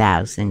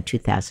 2,000,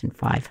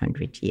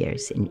 2,500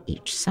 years in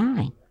each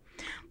sign.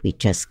 We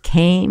just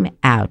came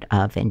out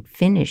of and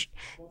finished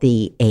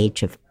the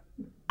age of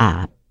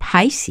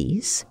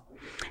Pisces,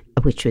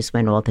 which was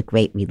when all the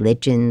great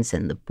religions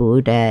and the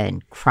Buddha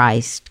and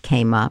Christ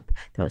came up,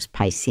 those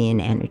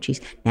Piscean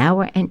energies. Now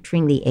we're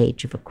entering the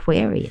age of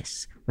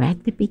Aquarius. We're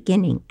at the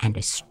beginning, and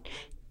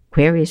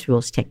Aquarius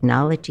rules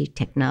technology,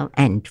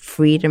 and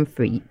freedom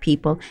for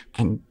people,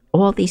 and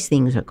all these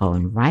things are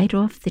going right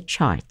off the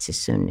charts as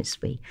soon as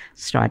we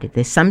started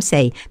this. Some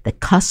say the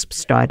cusp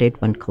started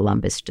when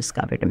Columbus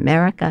discovered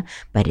America,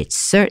 but it's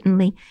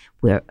certainly,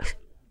 we're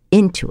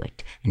into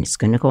it. And it's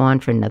going to go on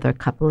for another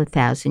couple of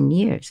thousand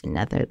years,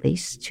 another at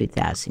least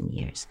 2,000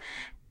 years.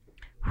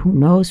 Who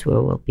knows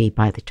where we'll be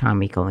by the time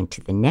we go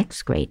into the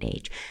next great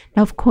age.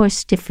 Now, of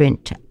course,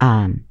 different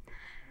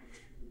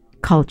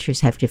cultures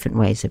have different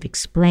ways of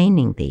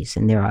explaining these,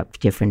 and there are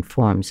different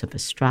forms of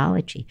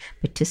astrology.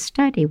 But to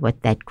study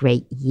what that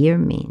great year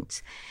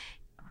means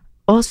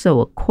also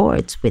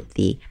accords with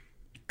the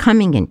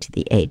coming into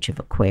the age of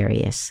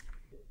Aquarius,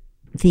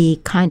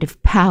 the kind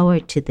of power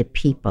to the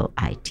people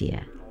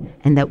idea.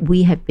 And that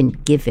we have been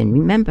given.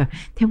 Remember,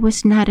 there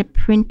was not a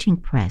printing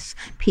press.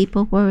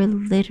 People were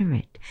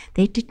illiterate.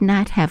 They did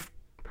not have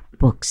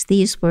books.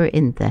 These were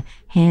in the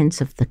hands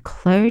of the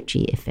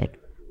clergy, if at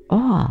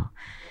all.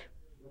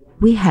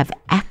 We have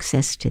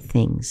access to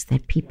things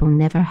that people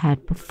never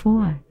had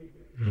before.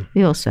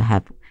 We also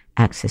have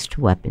access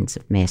to weapons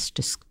of mass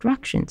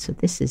destruction. So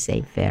this is a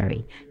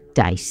very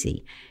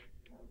dicey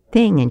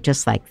thing. And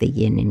just like the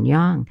yin and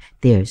yang,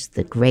 there's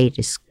the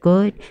greatest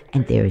good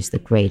and there is the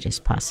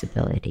greatest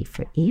possibility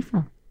for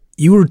evil.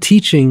 You were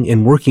teaching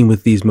and working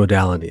with these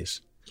modalities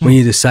when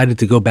you decided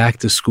to go back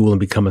to school and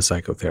become a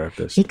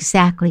psychotherapist.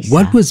 Exactly.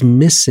 What was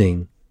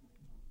missing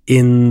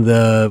in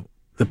the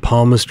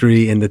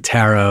palmistry and the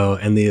tarot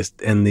and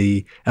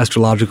the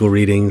astrological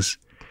readings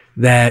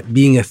that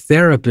being a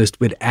therapist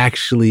would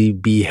actually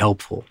be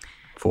helpful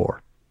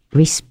for?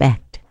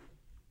 Respect.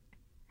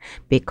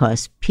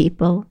 Because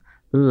people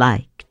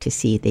like to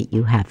see that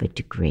you have a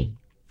degree.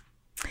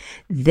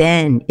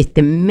 Then,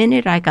 the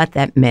minute I got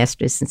that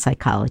master's in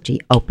psychology,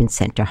 Open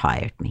Center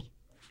hired me.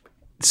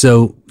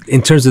 So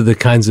in terms of the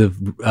kinds of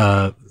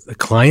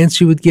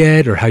clients you would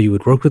get or how you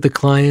would work with the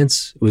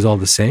clients, it was all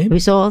the same? It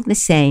was all the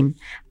same.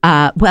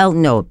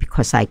 No,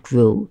 because I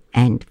grew.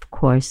 And, of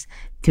course,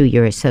 through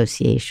your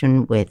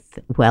association with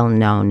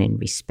well-known and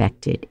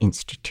respected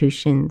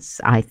institutions,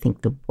 I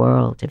think the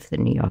world of the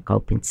New York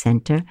Open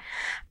Center,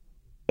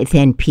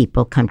 then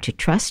people come to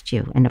trust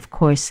you. And of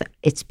course,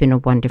 it's been a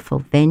wonderful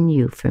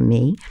venue for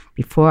me.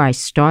 Before I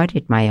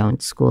started my own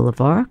School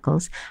of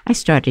Oracles, I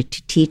started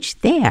to teach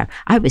there.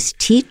 I was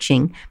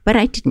teaching, but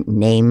I didn't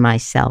name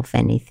myself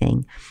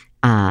anything.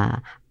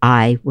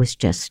 I was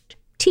just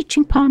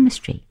teaching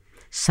palmistry.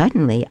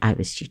 Suddenly, I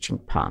was teaching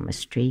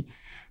palmistry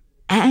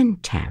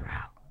and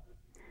tarot.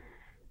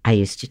 I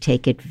used to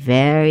take it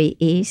very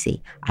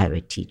easy. I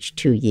would teach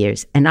 2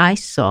 years, and I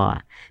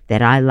saw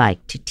that I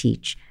liked to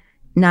teach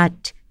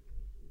not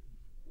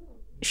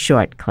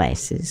short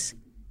classes.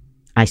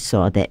 I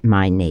saw that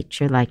my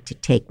nature liked to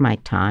take my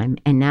time,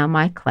 and now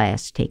my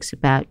class takes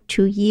about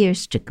 2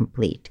 years to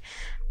complete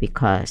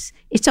because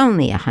it's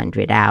only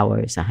 100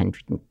 hours,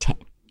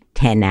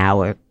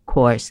 110-hour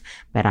course,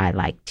 but I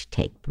like to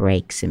take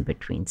breaks in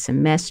between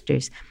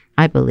semesters.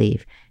 I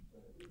believe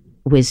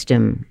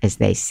wisdom, as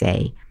they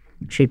say,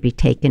 should be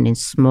taken in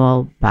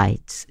small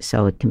bites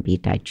so it can be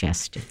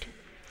digested.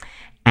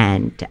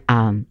 And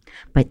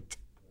but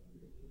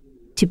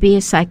to be a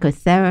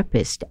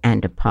psychotherapist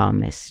and a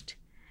palmist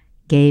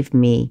gave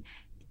me,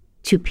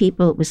 to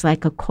people, it was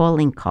like a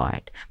calling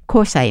card. Of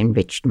course, I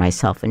enriched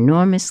myself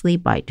enormously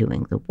by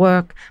doing the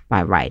work,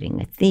 by writing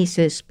a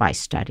thesis, by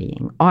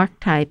studying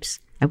archetypes.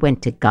 I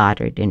went to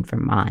Goddard in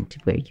Vermont,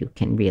 where you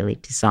can really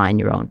design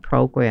your own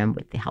program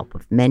with the help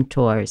of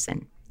mentors,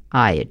 and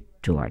I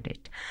adored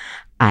it.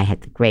 I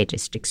had the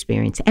greatest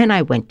experience. And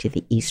I went to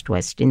the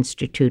East-West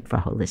Institute for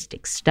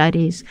Holistic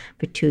Studies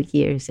for 2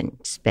 years and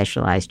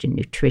specialized in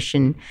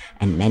nutrition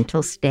and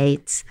mental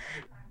states.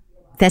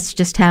 That's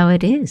just how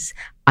it is.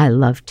 I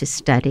love to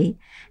study,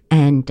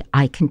 and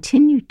I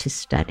continue to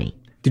study.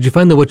 Did you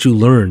find that what you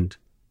learned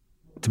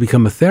to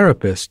become a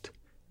therapist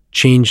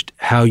changed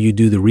how you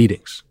do the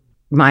readings?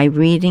 My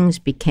readings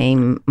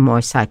became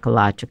more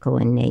psychological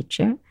in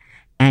nature,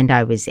 and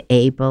I was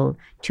able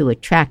to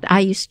attract.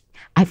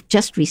 I've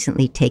just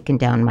recently taken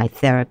down my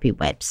therapy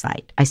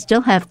website. I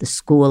still have the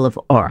School of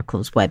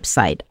Oracles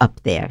website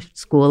up there,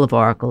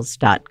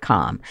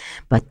 schooloforacles.com.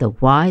 But the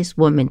Wise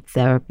Woman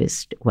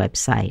Therapist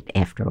website,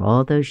 after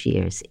all those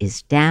years,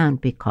 is down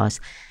because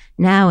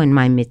now in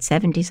my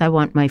mid-70s, I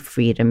want my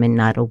freedom and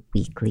not a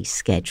weekly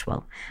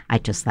schedule. I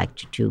just like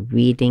to do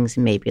readings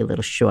and maybe a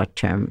little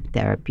short-term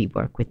therapy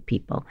work with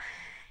people.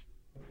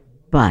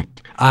 But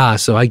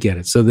so I get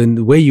it. So then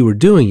the way you were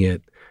doing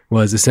it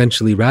was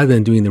essentially, rather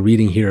than doing the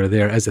reading here or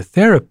there, as a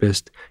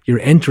therapist, you're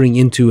entering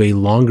into a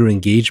longer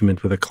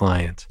engagement with a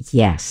client.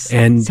 Yes.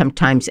 And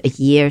sometimes a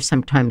year,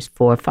 sometimes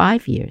 4 or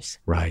 5 years.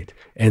 Right.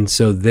 And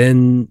so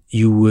then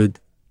it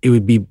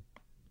would be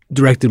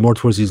directed more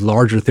towards these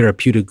larger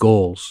therapeutic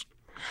goals.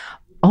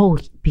 Oh,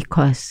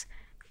 because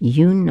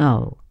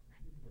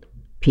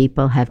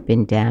people have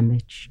been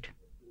damaged.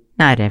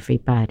 Not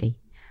everybody,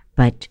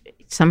 but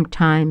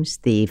sometimes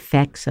the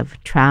effects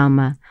of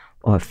trauma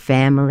or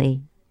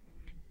family.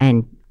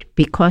 And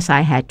because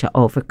I had to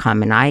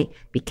overcome, and I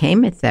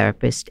became a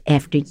therapist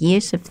after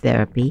years of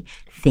therapy,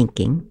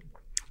 thinking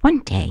one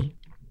day,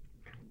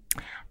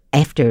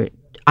 after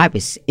I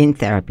was in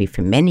therapy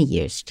for many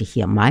years to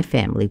heal my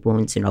family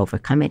wounds and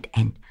overcome it,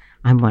 and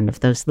I'm one of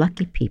those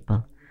lucky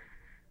people.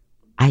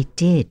 I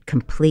did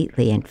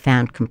completely and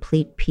found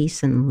complete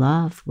peace and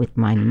love with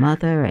my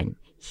mother and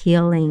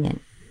healing and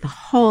the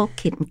whole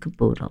kit and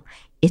caboodle.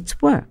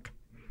 It's work.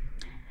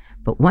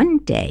 But one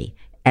day,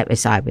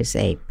 as I was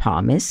a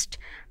palmist,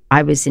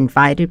 I was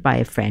invited by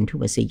a friend who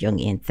was a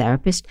Jungian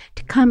therapist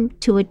to come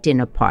to a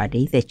dinner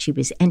party that she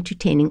was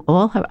entertaining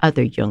all her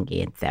other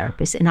Jungian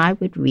therapists, and I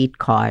would read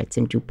cards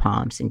and do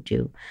palms and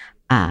do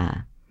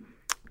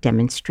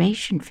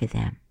demonstration for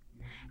them.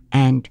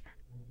 And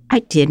I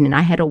did, and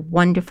I had a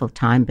wonderful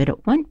time, but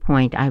at one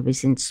point I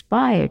was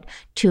inspired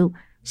to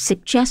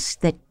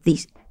suggest that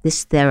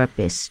this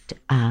therapist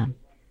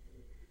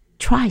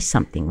try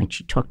something when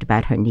she talked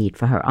about her need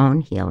for her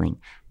own healing.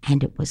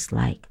 And it was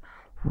like,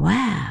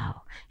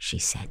 wow, she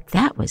said,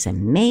 that was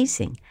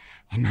amazing.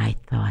 And I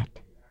thought,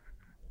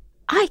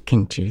 I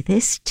can do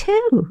this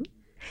too.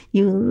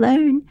 You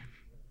learn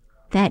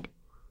that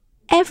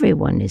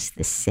everyone is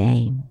the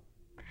same.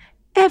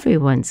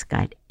 Everyone's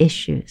got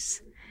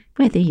issues.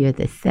 Whether you're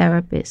the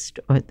therapist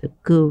or the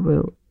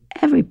guru,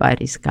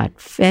 everybody's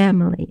got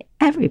family.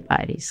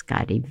 Everybody's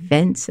got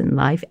events in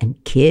life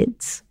and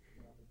kids.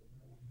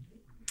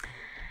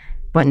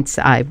 Once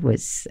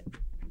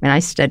when I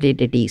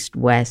studied at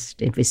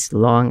East-West, it was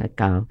long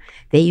ago,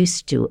 they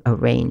used to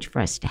arrange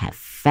for us to have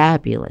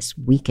fabulous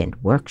weekend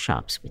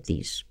workshops with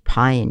these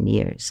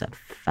pioneers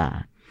of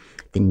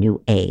the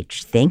New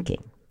Age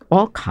thinking.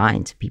 All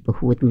kinds of people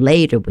who would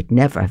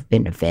never have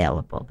been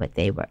available, but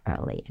they were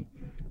early. And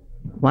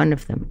one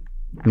of them,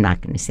 I'm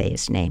not going to say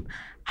his name,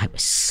 I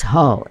was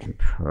so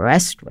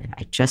impressed with.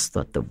 I just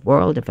thought the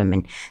world of him.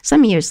 And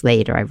some years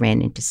later, I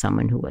ran into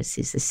someone who was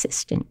his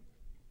assistant,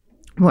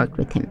 worked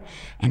with him.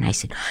 And I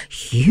said,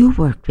 you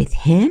worked with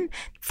him?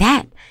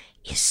 That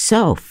is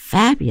so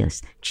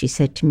fabulous. She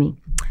said to me,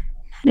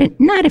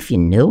 Not if you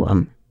knew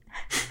them.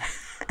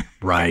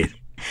 Right.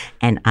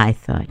 And I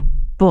thought,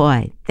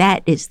 boy,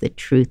 that is the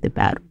truth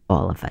about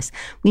all of us.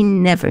 We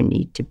never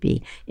need to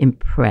be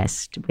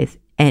impressed with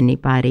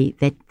anybody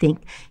that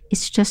think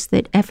it's just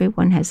that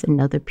everyone has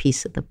another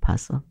piece of the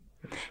puzzle.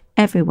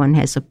 Everyone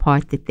has a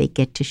part that they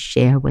get to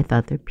share with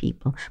other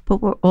people,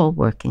 but we're all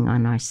working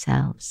on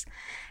ourselves.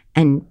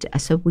 And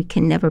so we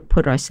can never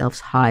put ourselves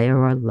higher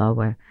or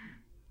lower.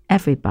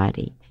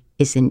 Everybody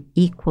is an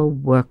equal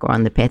worker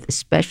on the path,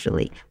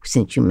 especially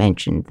since you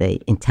mentioned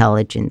the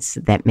intelligence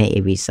that may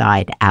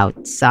reside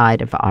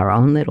outside of our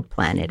own little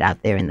planet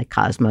out there in the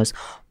cosmos.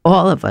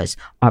 All of us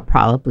are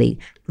probably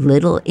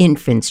little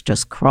infants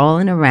just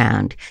crawling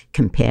around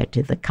compared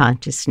to the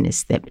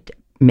consciousness that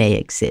may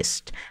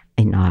exist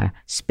in our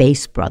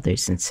space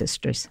brothers and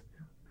sisters.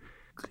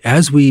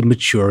 As we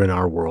mature in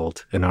our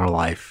world, in our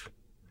life,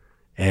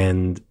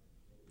 and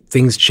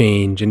things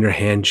change and your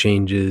hand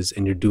changes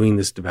and you're doing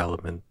this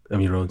development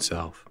of your own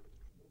self,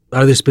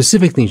 are there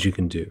specific things you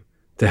can do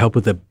to help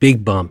with the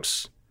big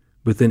bumps,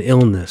 with an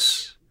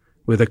illness,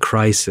 with a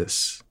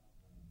crisis?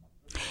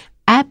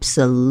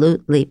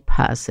 Absolutely,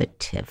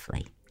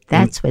 positively.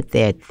 That's what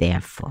they're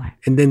there for.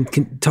 And then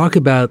talk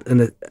about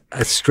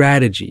a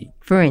strategy.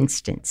 For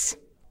instance,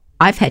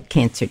 I've had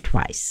cancer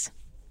twice.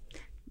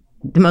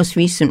 The most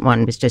recent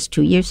one was just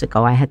 2 years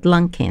ago. I had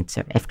lung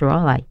cancer. After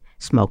all, I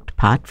smoked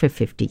pot for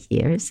 50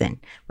 years. And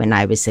when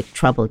I was a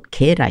troubled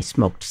kid, I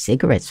smoked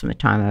cigarettes from the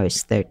time I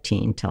was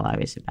 13 till I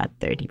was about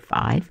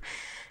 35.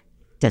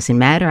 Doesn't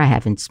matter. I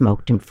haven't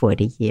smoked in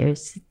 40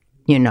 years.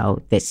 You know,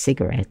 the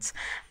cigarettes.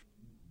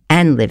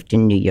 And lived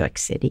in New York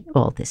City,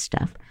 all this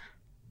stuff.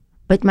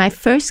 But my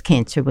first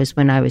cancer was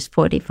when I was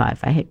 45.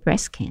 I had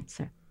breast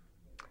cancer.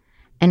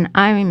 And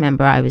I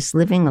remember I was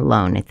living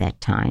alone at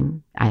that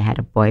time. I had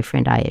a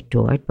boyfriend I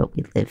adored, but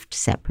we lived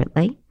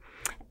separately.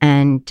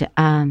 And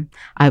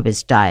I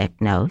was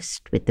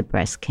diagnosed with the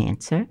breast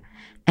cancer.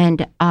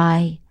 And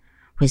I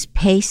was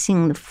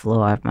pacing the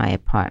floor of my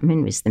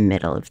apartment. It was the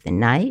middle of the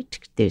night.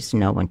 There's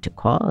no one to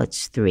call.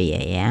 It's 3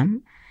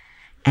 a.m.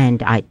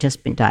 And I'd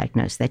just been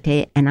diagnosed that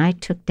day. And I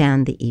took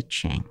down the I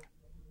Ching,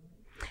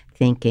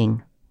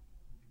 thinking,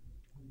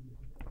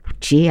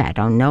 gee, I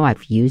don't know.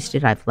 I've used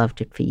it. I've loved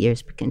it for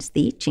years because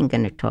the I Ching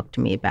going to talk to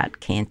me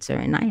about cancer.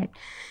 And I had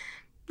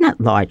not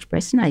large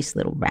breasts, nice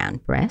little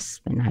round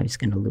breasts, and I was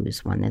going to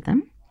lose one of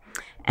them.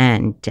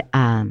 And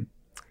I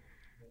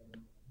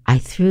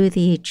threw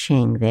the I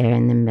Ching there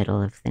in the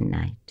middle of the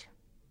night.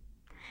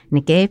 And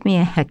it gave me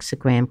a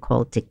hexagram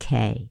called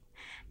decay.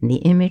 And the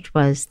image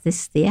was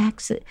this, the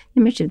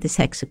image of this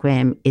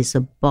hexagram is a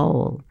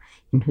bowl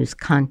in whose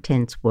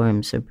contents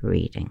worms are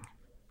breeding.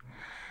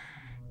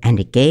 And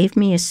it gave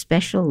me a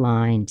special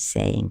line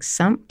saying,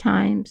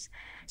 sometimes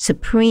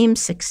supreme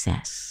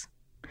success,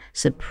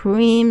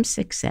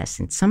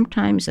 and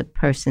sometimes a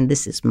person,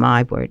 this is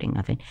my wording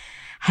of it,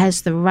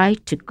 has the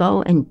right to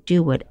go and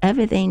do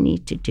whatever they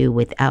need to do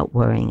without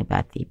worrying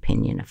about the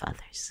opinion of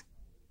others.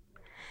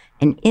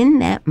 And in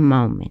that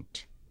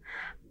moment,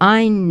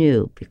 I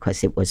knew,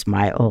 because it was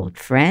my old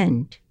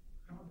friend,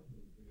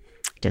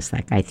 just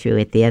like I threw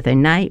it the other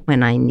night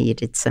when I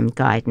needed some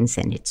guidance,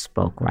 and it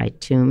spoke right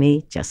to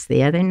me just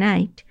the other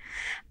night.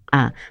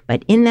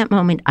 But in that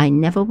moment, I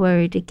never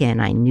worried again.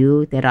 I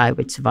knew that I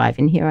would survive.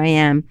 And here I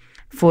am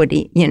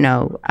 30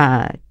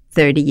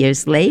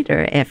 years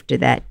later after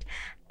that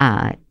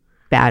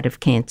bout of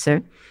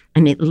cancer.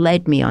 And it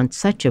led me on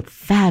such a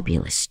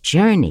fabulous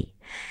journey.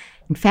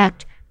 In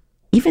fact,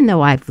 even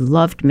though I've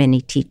loved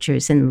many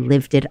teachers and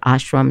lived at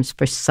ashrams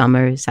for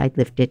summers, I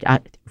lived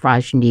at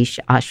Rajneesh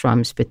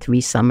ashrams for 3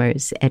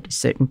 summers at a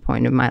certain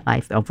point in my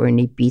life over in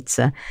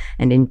Ibiza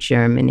and in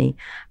Germany.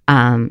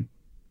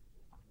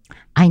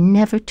 I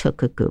never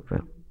took a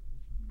guru.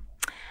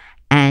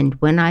 And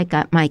when I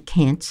got my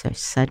cancer,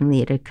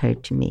 suddenly it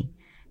occurred to me,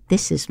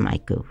 this is my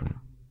guru.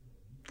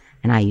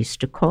 And I used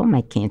to call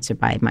my cancer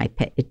by my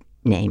pet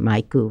name,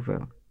 my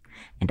guru.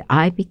 And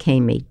I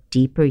became a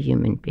deeper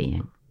human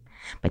being.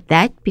 But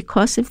that,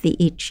 because of the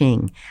I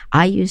Ching,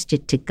 I used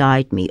it to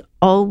guide me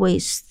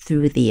always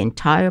through the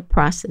entire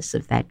process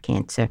of that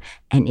cancer,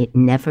 and it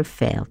never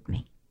failed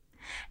me.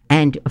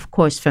 And, of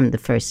course, from the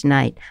first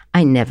night,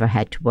 I never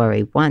had to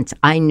worry once.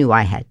 I knew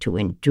I had to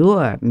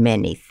endure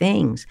many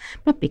things,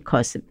 but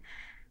because of,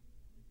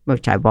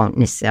 which I won't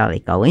necessarily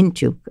go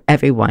into,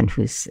 everyone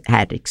who's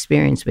had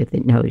experience with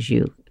it knows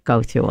you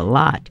go through a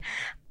lot.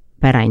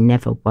 But I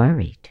never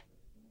worried.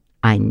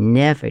 I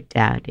never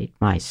doubted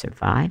my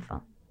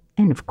survival.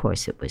 And, of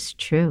course, it was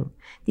true.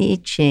 The I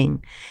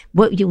Ching,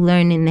 what you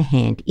learn in the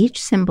hand, each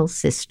symbol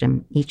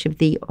system, each of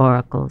the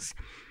oracles,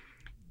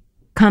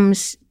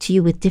 comes to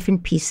you with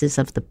different pieces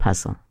of the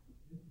puzzle.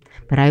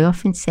 But I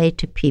often say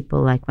to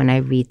people, like when I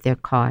read their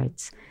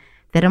cards,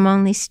 that I'm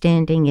only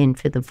standing in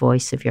for the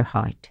voice of your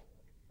heart.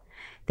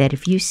 That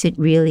if you sit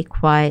really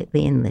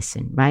quietly and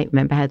listen, right?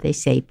 Remember how they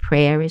say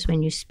prayer is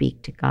when you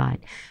speak to God,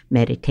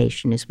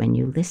 meditation is when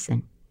you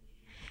listen.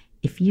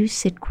 If you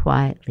sit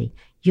quietly,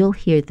 you'll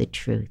hear the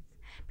truth,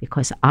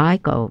 because I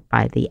go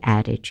by the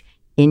adage,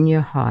 in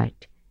your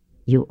heart,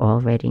 you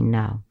already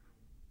know.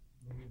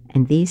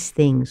 And these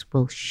things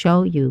will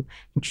show you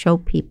and show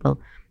people,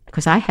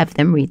 because I have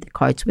them read the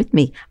cards with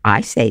me.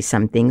 I say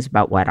some things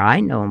about what I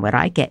know and what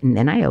I get, and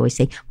then I always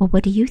say, well,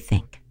 what do you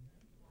think?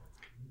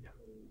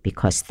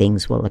 Because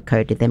things will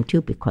occur to them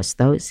too, because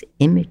those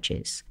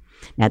images,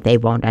 now they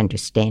won't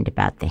understand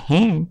about the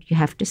hand. You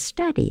have to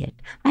study it,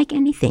 like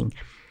anything.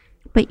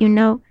 But you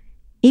know,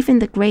 even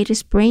the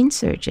greatest brain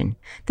surgeon,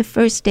 the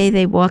first day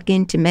they walk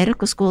into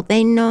medical school,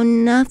 they know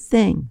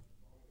nothing.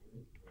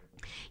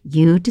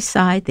 You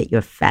decide that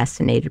you're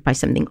fascinated by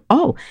something.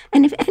 Oh,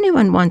 and if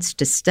anyone wants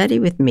to study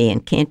with me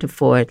and can't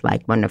afford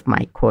like one of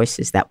my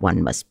courses that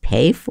one must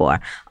pay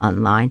for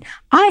online,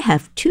 I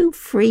have 2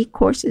 free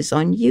courses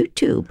on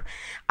YouTube.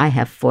 I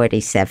have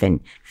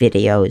 47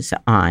 videos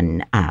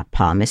on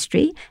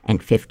palmistry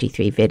and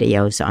 53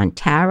 videos on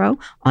tarot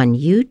on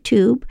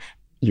YouTube.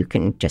 You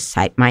can just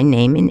type my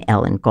name in,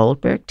 Ellen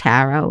Goldberg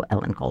Tarot,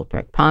 Ellen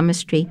Goldberg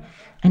Palmistry,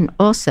 and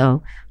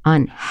also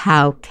on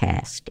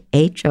Howcast,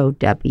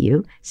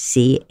 HOWCAST,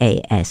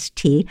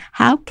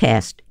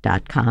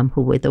 howcast.com,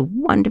 who were the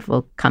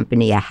wonderful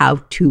company, a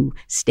how-to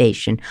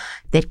station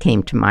that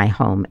came to my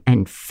home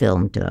and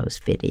filmed those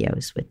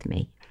videos with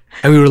me.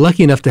 And we were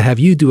lucky enough to have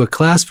you do a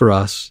class for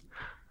us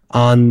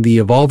on the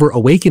Evolver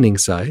Awakening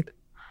site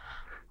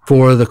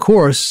for the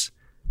course,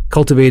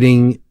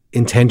 Cultivating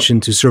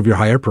Intention to Serve Your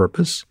Higher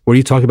Purpose, where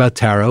you talk about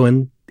tarot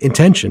and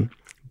intention.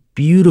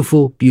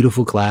 Beautiful,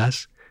 beautiful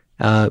class.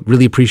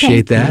 Really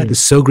appreciate that. It's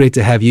so great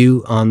to have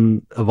you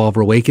on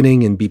Evolver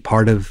Awakening and be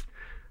part of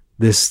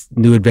this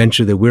new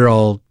adventure that we're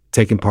all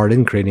taking part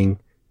in, creating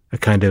a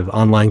kind of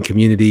online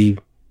community,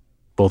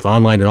 both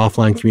online and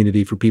offline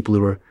community for people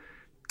who are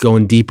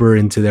going deeper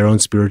into their own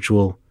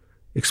spiritual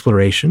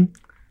exploration.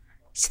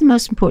 It's the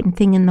most important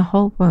thing in the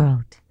whole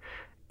world.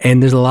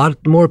 And there's a lot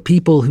more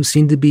people who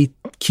seem to be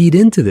keyed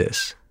into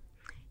this.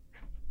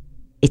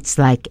 It's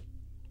like,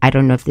 I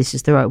don't know if this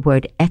is the right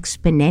word,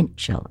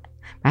 exponential,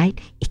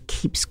 right? It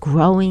keeps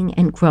growing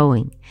and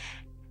growing.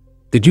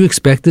 Did you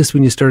expect this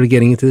when you started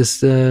getting into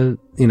this, a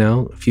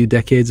few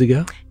decades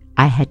ago?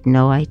 I had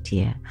no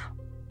idea.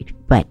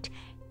 But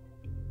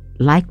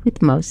like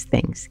with most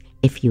things,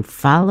 if you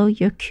follow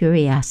your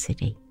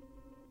curiosity,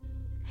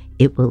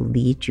 it will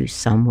lead you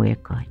somewhere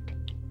good.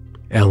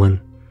 Ellen,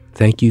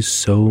 thank you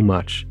so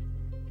much.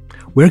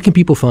 Where can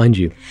people find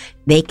you?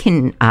 They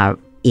can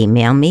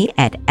email me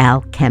at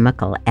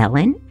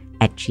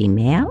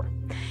alchemicalellen@gmail.com.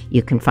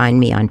 You can find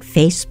me on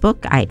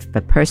Facebook. I have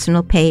a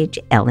personal page,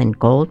 Ellen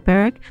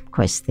Goldberg. Of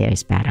course,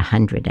 there's about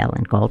 100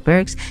 Ellen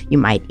Goldbergs. You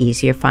might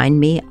easier find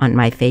me on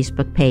my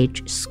Facebook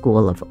page,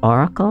 School of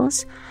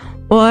Oracles,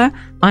 or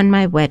on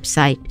my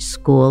website,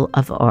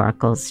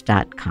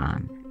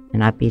 schooloforacles.com.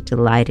 And I'd be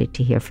delighted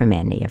to hear from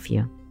any of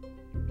you.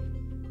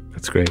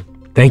 That's great.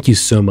 Thank you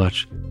so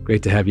much.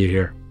 Great to have you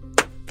here.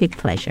 Big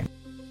pleasure.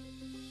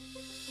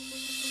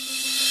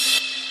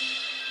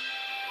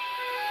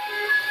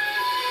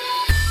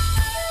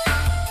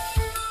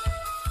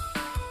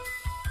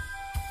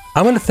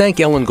 I want to thank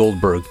Ellen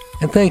Goldberg,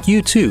 and thank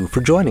you too for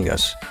joining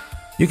us.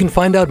 You can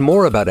find out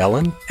more about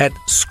Ellen at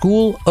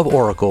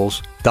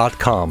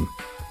schooloforacles.com.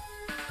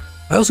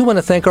 I also want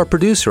to thank our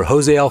producer,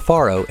 Jose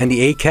Alfaro, and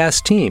the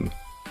ACAST team.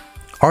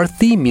 Our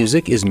theme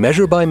music is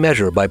Measure by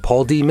Measure by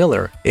Paul D.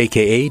 Miller,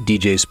 a.k.a.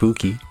 DJ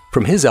Spooky,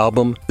 from his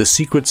album, The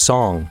Secret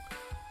Song.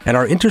 And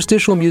our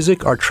interstitial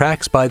music are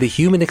tracks by The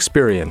Human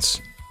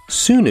Experience,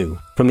 Sunu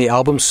from the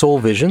album Soul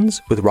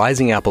Visions with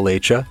Rising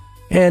Appalachia,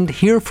 and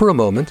Here for a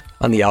Moment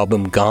on the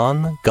album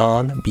Gone,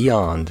 Gone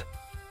Beyond.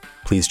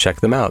 Please check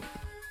them out.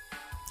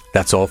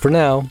 That's all for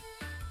now.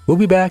 We'll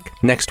be back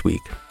next week.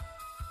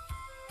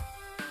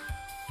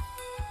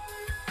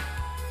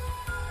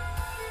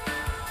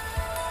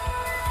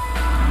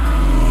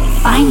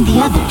 Find the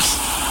others.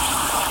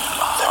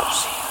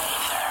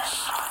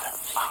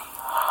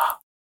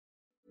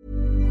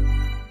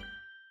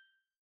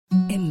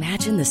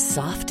 Imagine the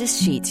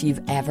softest sheets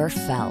you've ever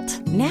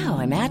felt. Now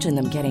imagine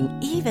them getting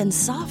even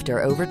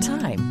softer over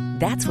time.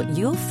 That's what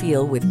you'll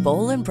feel with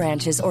Boll &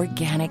 Branch's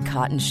organic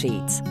cotton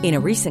sheets. In a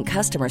recent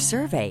customer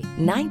survey,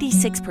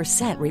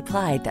 96%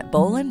 replied that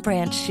Boll &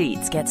 Branch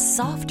sheets get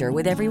softer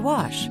with every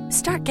wash.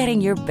 Start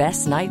getting your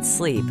best night's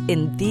sleep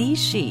in these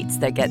sheets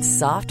that get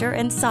softer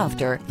and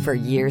softer for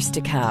years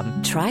to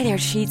come. Try their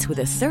sheets with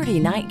a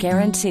 30-night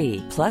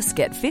guarantee. Plus,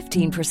 get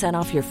 15%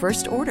 off your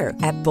first order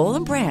at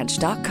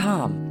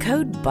bollandbranch.com.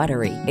 Code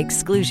BUTTERY.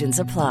 Exclusions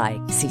apply.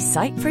 See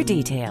site for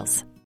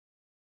details.